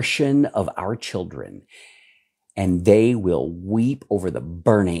abortion of our children. And they will weep over the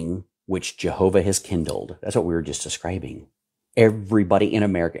burning which Jehovah has kindled. That's what we were just describing. Everybody in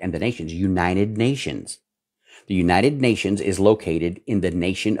America and the nations, United Nations. The United Nations is located in the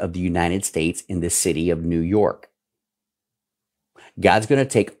nation of the United States in the city of New York. God's going to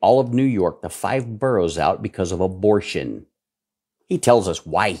take all of New York, the 5 boroughs, out because of abortion. He tells us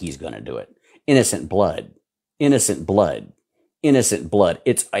why he's going to do it. Innocent blood, innocent blood, innocent blood.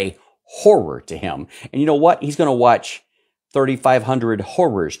 It's a horror to him. And you know what? He's going to watch 3,500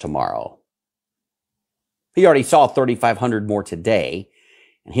 horrors tomorrow. He already saw 3,500 more today,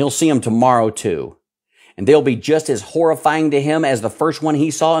 and he'll see them tomorrow too. And they'll be just as horrifying to him as the first one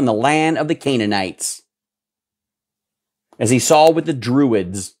he saw in the land of the Canaanites, as he saw with the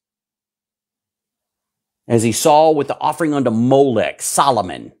Druids, as he saw with the offering unto Molech,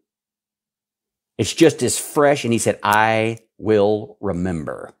 Solomon. It's just as fresh, and he said, I will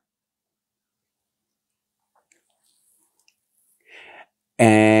remember.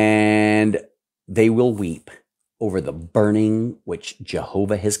 And they will weep over the burning which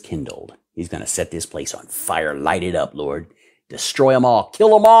Jehovah has kindled. He's going to set this place on fire. Light it up, Lord. Destroy them all. Kill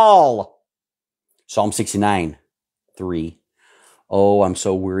them all. Psalm 69, 3. Oh, I'm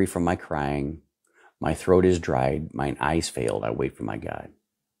so weary from my crying. My throat is dried. Mine eyes failed. I wait for my God.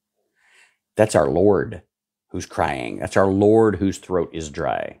 That's our Lord who's crying. That's our Lord whose throat is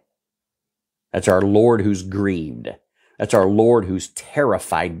dry. That's our Lord who's grieved. That's our Lord who's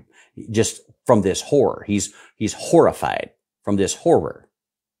terrified just from this horror. He's horrified from this horror.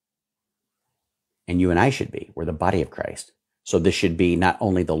 And you and I should be. We're the body of Christ. So this should be not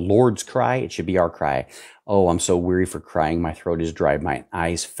only the Lord's cry, it should be our cry. Oh, I'm so weary for crying. My throat is dry. My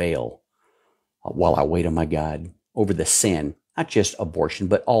eyes fail while I wait on my God over the sin, not just abortion,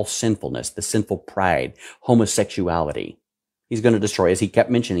 but all sinfulness, the sinful pride, homosexuality. He's going to destroy, as he kept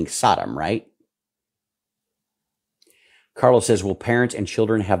mentioning Sodom, right? Carlos says, will parents and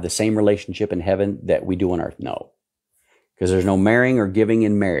children have the same relationship in heaven that we do on earth? No, because there's no marrying or giving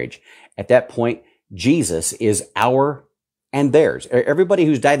in marriage. At that point, Jesus is our and theirs. Everybody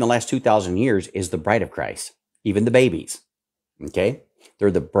who's died in the last 2,000 years is the bride of Christ, even the babies. Okay?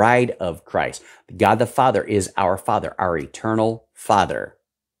 They're the bride of Christ. God the Father is our Father, our eternal Father.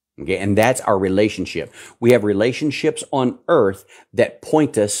 Okay? And that's our relationship. We have relationships on earth that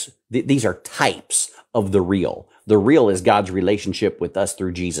point us, these are types of the real. The real is God's relationship with us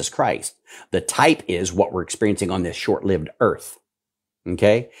through Jesus Christ. The type is what we're experiencing on this short-lived earth.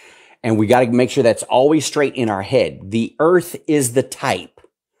 Okay? And we got to make sure that's always straight in our head. The earth is the type.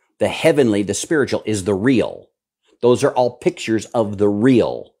 The heavenly, the spiritual, is the real. Those are all pictures of the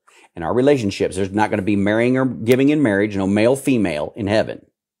real. In our relationships, there's not going to be marrying or giving in marriage, no male, female in heaven.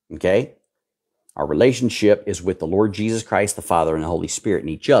 Okay? Our relationship is with the Lord Jesus Christ, the Father, and the Holy Spirit, and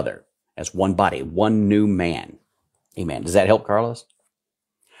each other as one body, one new man. Amen. Does that help, Carlos?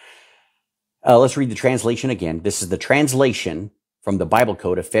 Let's read the translation again. This is the translation from the Bible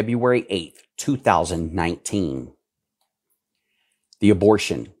Code of February 8th, 2019. The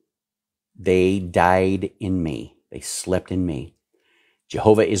abortion. They died in me. They slept in me.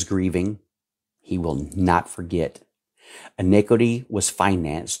 Jehovah is grieving. He will not forget. Iniquity was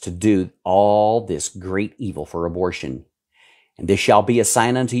financed to do all this great evil for abortion. And this shall be a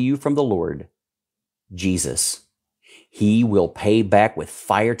sign unto you from the Lord, Jesus. He will pay back with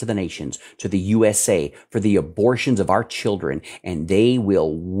fire to the nations, to the USA, for the abortions of our children, and they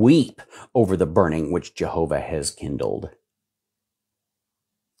will weep over the burning which Jehovah has kindled.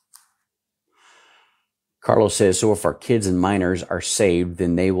 Carlos says, so if our kids and minors are saved,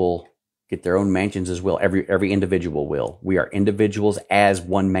 then they will get their own mansions as well. Every individual will. We are individuals as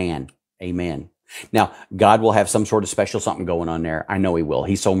one man. Amen. Now, God will have some sort of special something going on there. I know he will.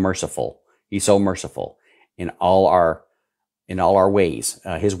 He's so merciful. He's so merciful in all our ways.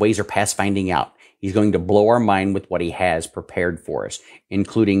 His ways are past finding out. He's going to blow our mind with what he has prepared for us,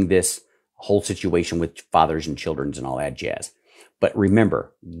 including this whole situation with fathers and children and all that jazz. But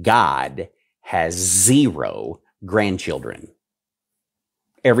remember, God has 0 grandchildren.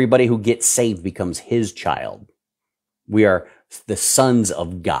 Everybody who gets saved becomes his child. We are the sons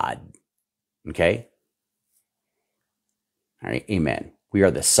of God. Okay? All right, amen. We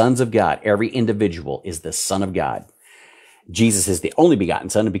are the sons of God. Every individual is the son of God. Jesus is the only begotten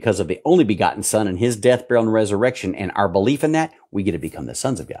Son, and because of the only begotten Son and his death, burial, and resurrection, and our belief in that, we get to become the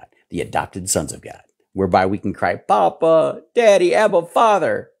sons of God, the adopted sons of God, whereby we can cry, Papa, Daddy, Abba,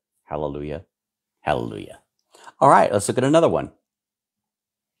 Father. Hallelujah. Hallelujah. All right, let's look at another one.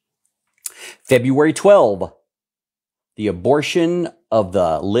 February 12, the abortion of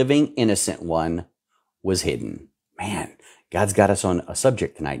the living innocent one was hidden. Man, God's got us on a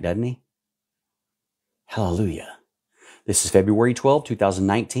subject tonight, doesn't he? Hallelujah. This is February 12,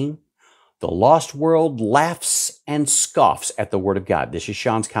 2019. The lost world laughs and scoffs at the word of God. This is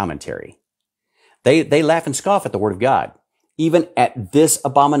Sean's commentary. They laugh and scoff at the word of God, even at this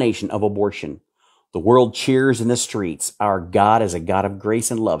abomination of abortion. The world cheers in the streets. Our God is a God of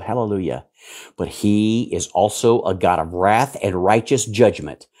grace and love. Hallelujah. But he is also a God of wrath and righteous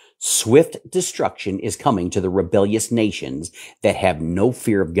judgment. Swift destruction is coming to the rebellious nations that have no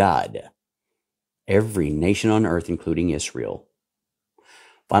fear of God. Every nation on earth, including Israel.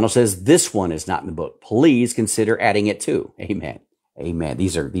 Final says, this one is not in the book. Please consider adding it too. Amen. Amen.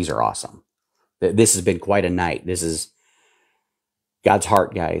 These are awesome. This has been quite a night. This is God's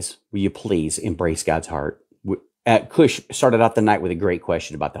heart, guys. Will you please embrace God's heart? Cush started out the night with a great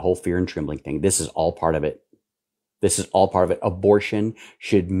question about the whole fear and trembling thing. This is all part of it. This is all part of it. Abortion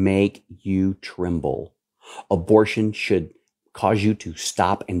should make you tremble. Abortion should cause you to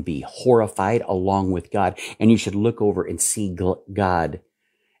stop and be horrified along with God. And you should look over and see God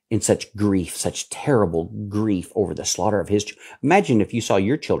in such grief, such terrible grief over the slaughter of his children. Imagine if you saw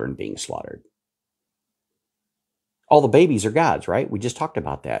your children being slaughtered. All the babies are God's, right? We just talked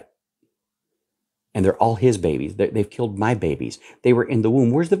about that. And they're all his babies. They've killed my babies. They were in the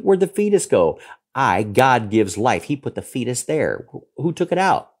womb. Where'd the fetus go? God gives life. He put the fetus there. Who took it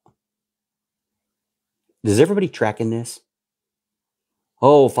out? Does everybody track in this?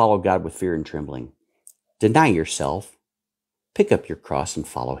 Oh, follow God with fear and trembling. Deny yourself. Pick up your cross and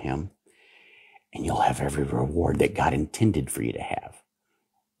follow him. And you'll have every reward that God intended for you to have.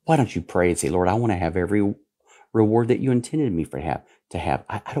 Why don't you pray and say, Lord, I want to have every reward that you intended me to have.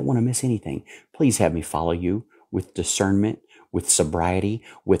 I don't want to miss anything. Please have me follow you with discernment, with sobriety,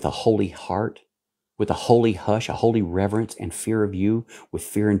 with a holy heart, with a holy hush, a holy reverence and fear of you, with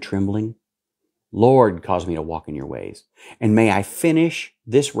fear and trembling. Lord, cause me to walk in your ways. And may I finish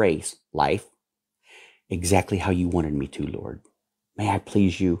this life, exactly how you wanted me to, Lord. May I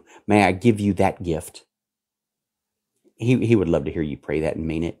please you. May I give you that gift. He would love to hear you pray that and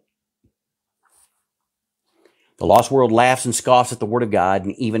mean it. The lost world laughs and scoffs at the word of God,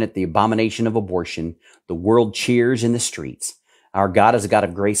 and even at the abomination of abortion. The world cheers in the streets. Our God is a God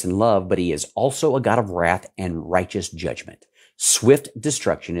of grace and love, but he is also a God of wrath and righteous judgment. Swift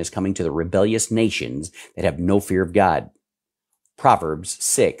destruction is coming to the rebellious nations that have no fear of God. Proverbs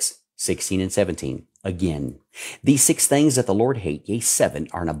 6:16 and 17. Again, these 6 things that the Lord hate, yea, 7,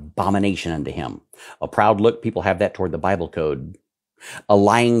 are an abomination unto him. A proud look, people have that toward the Bible code. A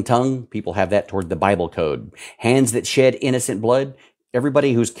lying tongue, people have that toward the Bible code. Hands that shed innocent blood,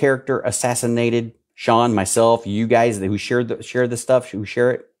 everybody whose character assassinated, Sean, myself, you guys who share this stuff, who share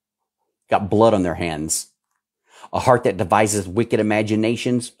it, got blood on their hands. A heart that devises wicked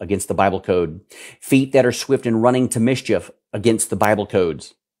imaginations, against the Bible code. Feet that are swift in running to mischief, against the Bible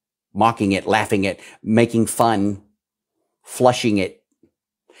codes. Mocking it, laughing it, making fun, flushing it.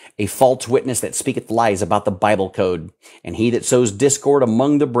 A false witness that speaketh lies about the Bible code, and he that sows discord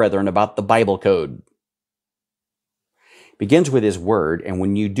among the brethren about the Bible code. Begins with his word, and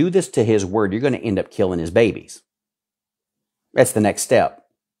when you do this to his word, you're going to end up killing his babies. That's the next step.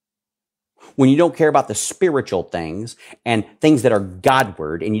 When you don't care about the spiritual things and things that are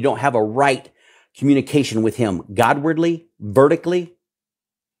Godward, and you don't have a right communication with him Godwardly, vertically,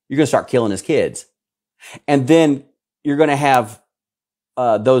 you're going to start killing his kids. And then you're going to have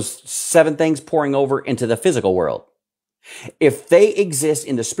those 7 things pouring over into the physical world. If they exist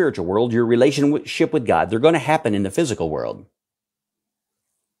in the spiritual world, your relationship with God, they're going to happen in the physical world.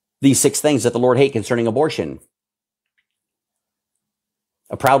 These 6 things that the Lord hates concerning abortion.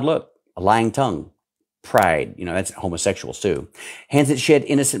 A proud look, a lying tongue, pride. That's homosexuals too. Hands that shed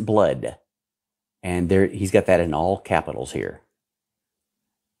innocent blood. And he's got that in all capitals here.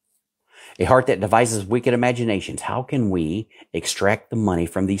 A heart that devises wicked imaginations. How can we extract the money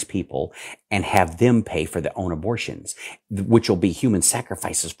from these people and have them pay for their own abortions, which will be human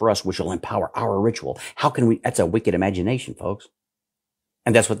sacrifices for us, which will empower our ritual? How can we? That's a wicked imagination, folks.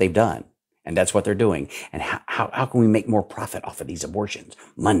 And that's what they've done. And that's what they're doing. And how can we make more profit off of these abortions?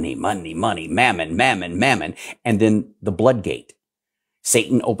 Money, money, money, mammon, mammon, mammon. And then the blood gate.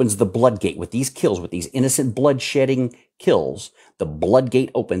 Satan opens the blood gate with these kills, with these innocent blood-shedding kills. The blood gate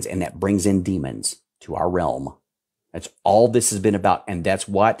opens, and that brings in demons to our realm. That's all this has been about, and that's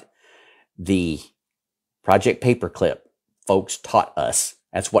what the Project Paperclip folks taught us.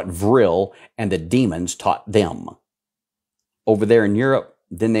 That's what Vril and the demons taught them. Over there in Europe,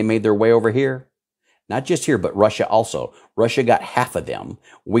 then they made their way over here. Not just here, but Russia also. Russia got half of them.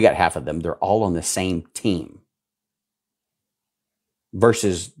 We got half of them. They're all on the same team.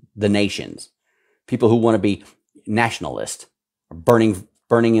 Versus the nations. People who want to be nationalist, burning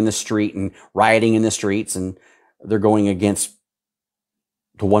in the street and rioting in the streets, and they're going against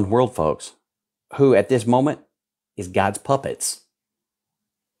the one world folks, who at this moment is God's puppets.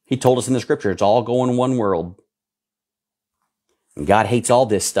 He told us in the scripture, it's all going one world. And God hates all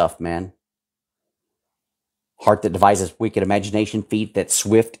this stuff, man. Heart that devises wicked imagination, feet that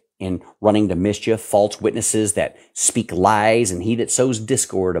swift in running to mischief, false witnesses that speak lies, and he that sows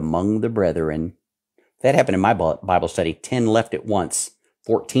discord among the brethren. That happened in my Bible study. 10 left at once.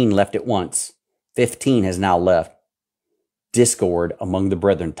 14 left at once. 15 has now left. Discord among the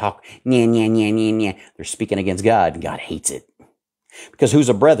brethren. Talk, nya, nya, nya, nya, nya. They're speaking against God, and God hates it. Because who's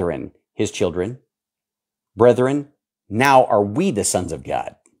a brethren? His children. Brethren, now are we the sons of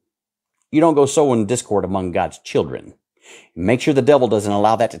God. You don't go sowing discord among God's children. Make sure the devil doesn't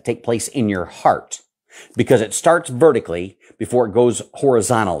allow that to take place in your heart, because it starts vertically before it goes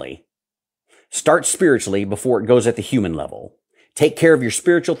horizontally. Start spiritually before it goes at the human level. Take care of your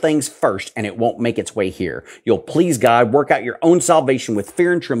spiritual things first, and it won't make its way here. You'll please God, work out your own salvation with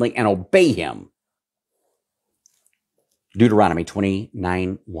fear and trembling, and obey Him. Deuteronomy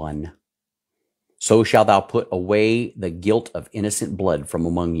 29:1. So shalt thou put away the guilt of innocent blood from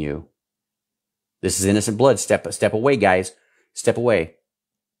among you. This is innocent blood. Step away, guys. Step away.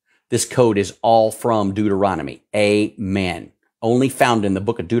 This code is all from Deuteronomy. Amen. Only found in the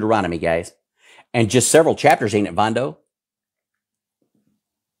book of Deuteronomy, guys. And just several chapters, ain't it, Vondo?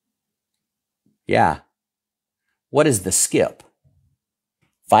 Yeah. What is the skip?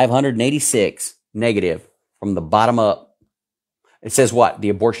 586 negative from the bottom up. It says what? The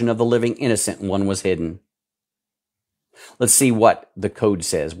abortion of the living innocent one was hidden. Let's see what the code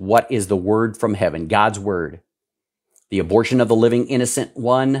says. What is the word from heaven? God's word. The abortion of the living innocent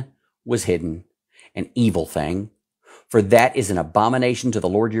one was hidden, an evil thing. For that is an abomination to the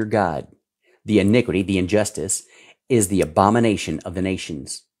Lord your God. The iniquity, the injustice, is the abomination of the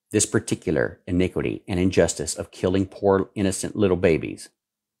nations. This particular iniquity and injustice of killing poor innocent little babies,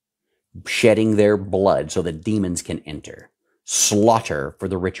 shedding their blood so that demons can enter, slaughter for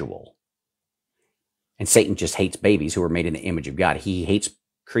the ritual. And Satan just hates babies who are made in the image of God. He hates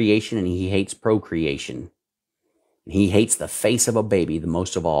creation and he hates procreation. He hates the face of a baby the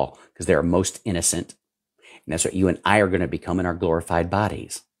most of all because they're most innocent. And that's what you and I are going to become in our glorified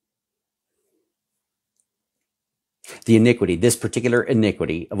bodies. The iniquity, this particular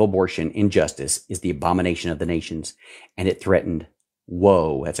iniquity of abortion, injustice, is the abomination of the nations. And it threatened,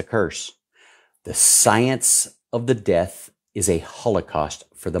 woe, that's a curse. The science of the death is a holocaust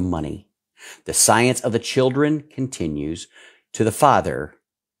for the money. The science of the children continues to the father,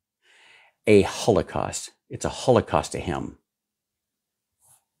 a holocaust. It's a holocaust to him.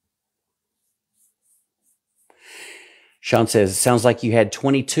 Sean says, sounds like you had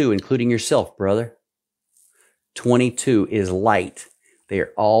 22, including yourself, brother. 22 is light. They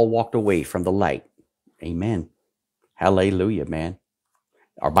are all walked away from the light. Amen. Hallelujah, man.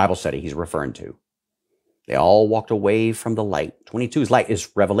 Our Bible study he's referring to. They all walked away from the light. 22 is light, is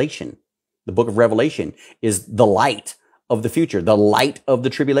Revelation. The book of Revelation is the light of the future, the light of the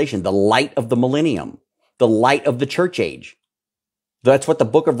tribulation, the light of the millennium, the light of the church age. That's what the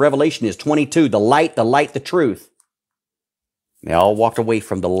book of Revelation is, 22, the light, the truth. They all walked away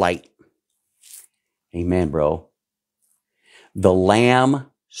from the light. Amen, bro. The Lamb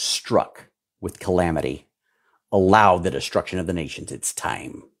struck with calamity, allowed the destruction of the nations. It's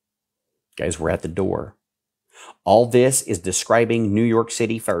time. Guys, we're at the door. All this is describing New York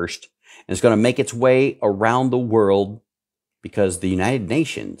City first, and it's going to make its way around the world because the United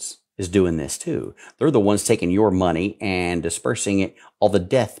Nations is doing this too. They're the ones taking your money and dispersing it, all the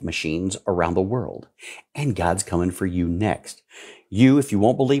death machines around the world. And God's coming for you next. You, if you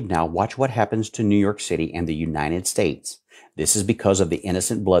won't believe now, watch what happens to New York City and the United States. This is because of the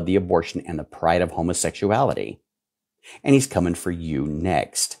innocent blood, the abortion, and the pride of homosexuality. And he's coming for you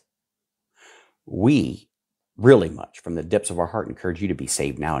next. We really much from the depths of our heart encourage you to be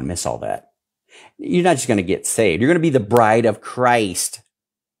saved now and miss all that. You're not just going to get saved. You're going to be the bride of Christ.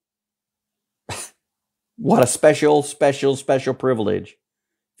 What a special, special, special privilege.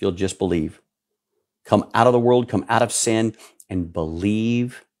 If you'll just believe. Come out of the world, come out of sin, and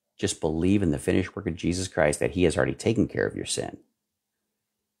believe, just believe in the finished work of Jesus Christ that he has already taken care of your sin.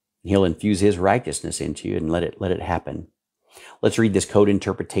 He'll infuse his righteousness into you and let it happen. Let's read this code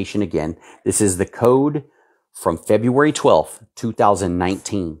interpretation again. This is the code from February 12th,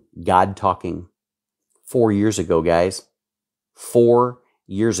 2019. God talking 4 years ago, guys. 4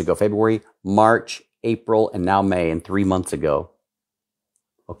 years ago. February, March, April, and now May, and 3 months ago.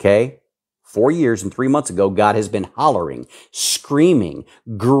 Okay? 4 years and 3 months ago, God has been hollering, screaming,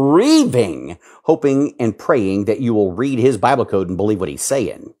 grieving, hoping and praying that you will read his Bible code and believe what he's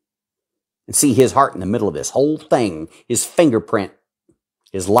saying. And see his heart in the middle of this whole thing, his fingerprint,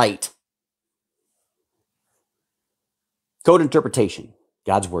 his light. Code interpretation,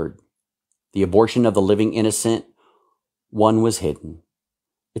 God's word. The abortion of the living innocent one was hidden.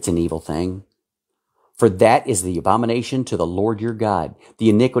 It's an evil thing. For that is the abomination to the Lord your God. The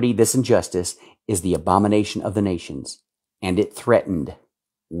iniquity, this injustice, is the abomination of the nations. And it threatened.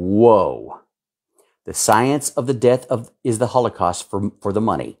 Woe. The science of the death is the Holocaust for the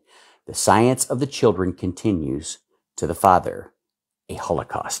money. The science of the children continues to the Father, a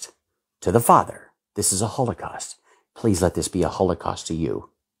holocaust. To the Father, this is a holocaust. Please let this be a holocaust to you.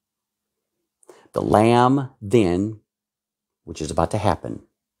 The Lamb then, which is about to happen.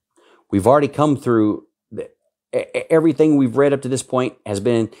 We've already come through, everything we've read up to this point has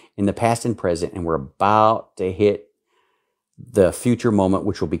been in the past and present, and we're about to hit the future moment,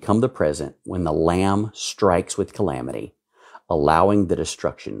 which will become the present, when the Lamb strikes with calamity, allowing the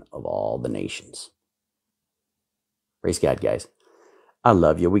destruction of all the nations. Praise God, guys. I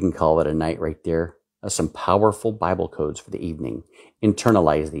love you. We can call it a night right there. That's some powerful Bible codes for the evening.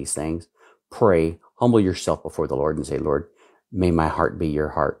 Internalize these things. Pray. Humble yourself before the Lord and say, Lord, may my heart be your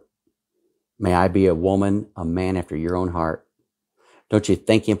heart. May I be a woman, a man after your own heart. Don't you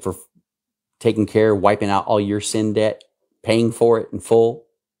thank him for taking care, wiping out all your sin debt, paying for it in full?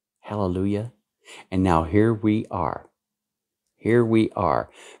 Hallelujah. And now here we are. Here we are,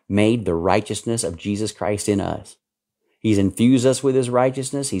 made the righteousness of Jesus Christ in us. He's infused us with his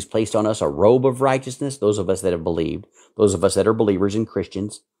righteousness. He's placed on us a robe of righteousness. Those of us that have believed, those of us that are believers and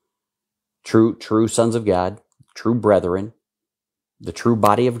Christians, true sons of God, true brethren, the true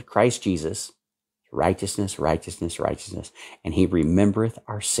body of Christ Jesus, righteousness, righteousness, righteousness. And he remembereth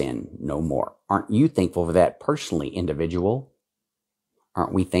our sin no more. Aren't you thankful for that personally, individual?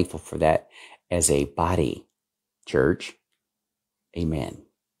 Aren't we thankful for that as a body, church? Amen.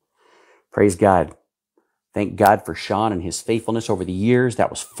 Praise God. Thank God for Sean and his faithfulness over the years. That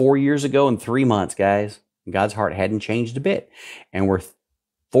was 4 years ago and 3 months, guys. God's heart hadn't changed a bit. And we're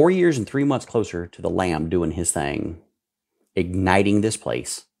 4 years and 3 months closer to the Lamb doing his thing, igniting this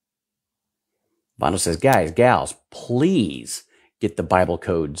place. Bono says, guys, gals, please get the Bible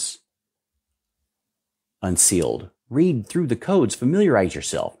codes unsealed. Read through the codes, familiarize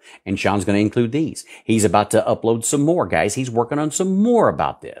yourself. And Sean's going to include these. He's about to upload some more, guys. He's working on some more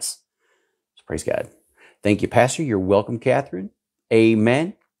about this. So praise God. Thank you, Pastor. You're welcome, Catherine.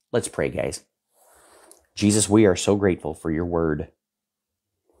 Amen. Let's pray, guys. Jesus, we are so grateful for your word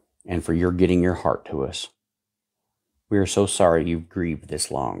and for your getting your heart to us. We are so sorry you've grieved this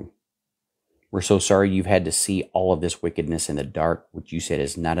long. We're so sorry you've had to see all of this wickedness in the dark, which you said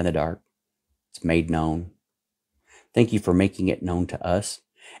is not in the dark. It's made known. Thank you for making it known to us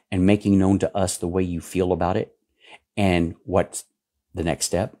and making known to us the way you feel about it and what's the next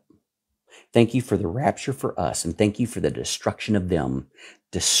step. Thank you for the rapture for us, and thank you for the destruction of them.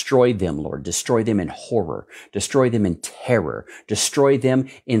 Destroy them, Lord. Destroy them in horror. Destroy them in terror. Destroy them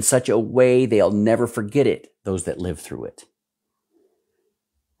in such a way they'll never forget it, those that live through it.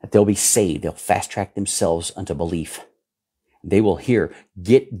 That they'll be saved. They'll fast-track themselves unto belief. They will hear,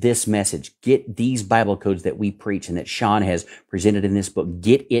 get this message, get these Bible codes that we preach and that Sean has presented in this book,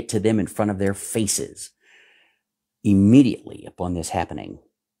 get it to them in front of their faces. Immediately upon this happening,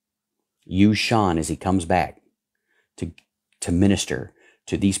 use Sean as he comes back to minister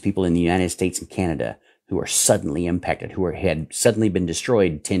to these people in the United States and Canada who are suddenly impacted, who had suddenly been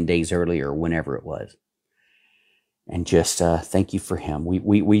destroyed 10 days earlier or whenever it was. And just thank you for him.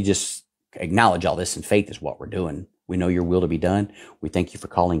 We just acknowledge all this in faith is what we're doing. We know your will to be done. We thank you for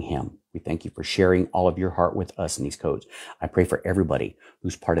calling him. We thank you for sharing all of your heart with us in these codes. I pray for everybody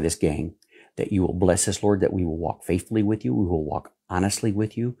who's part of this gang that you will bless us, Lord, that we will walk faithfully with you. We will walk honestly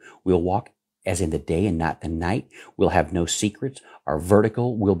with you. We'll walk as in the day and not the night. We'll have no secrets. Our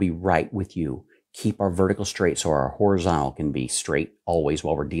vertical will be right with you. Keep our vertical straight so our horizontal can be straight always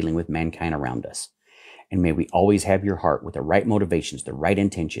while we're dealing with mankind around us. And may we always have your heart with the right motivations, the right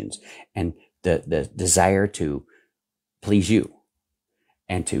intentions, and the desire to please you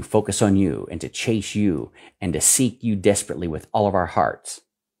and to focus on you and to chase you and to seek you desperately with all of our hearts.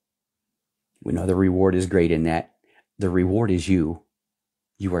 We know the reward is great in that. The reward is you.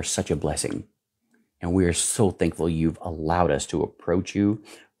 You are such a blessing. And we are so thankful you've allowed us to approach you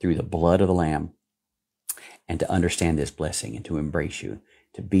through the blood of the Lamb and to understand this blessing and to embrace you,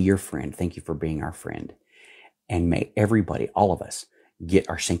 to be your friend. Thank you for being our friend. And may everybody, all of us, get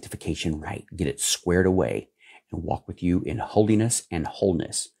our sanctification right, get it squared away, and walk with you in holiness and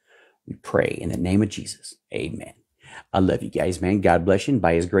wholeness. We pray in the name of Jesus. Amen. I love you guys, man. God bless you. And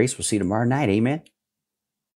by his grace, we'll see you tomorrow night. Amen.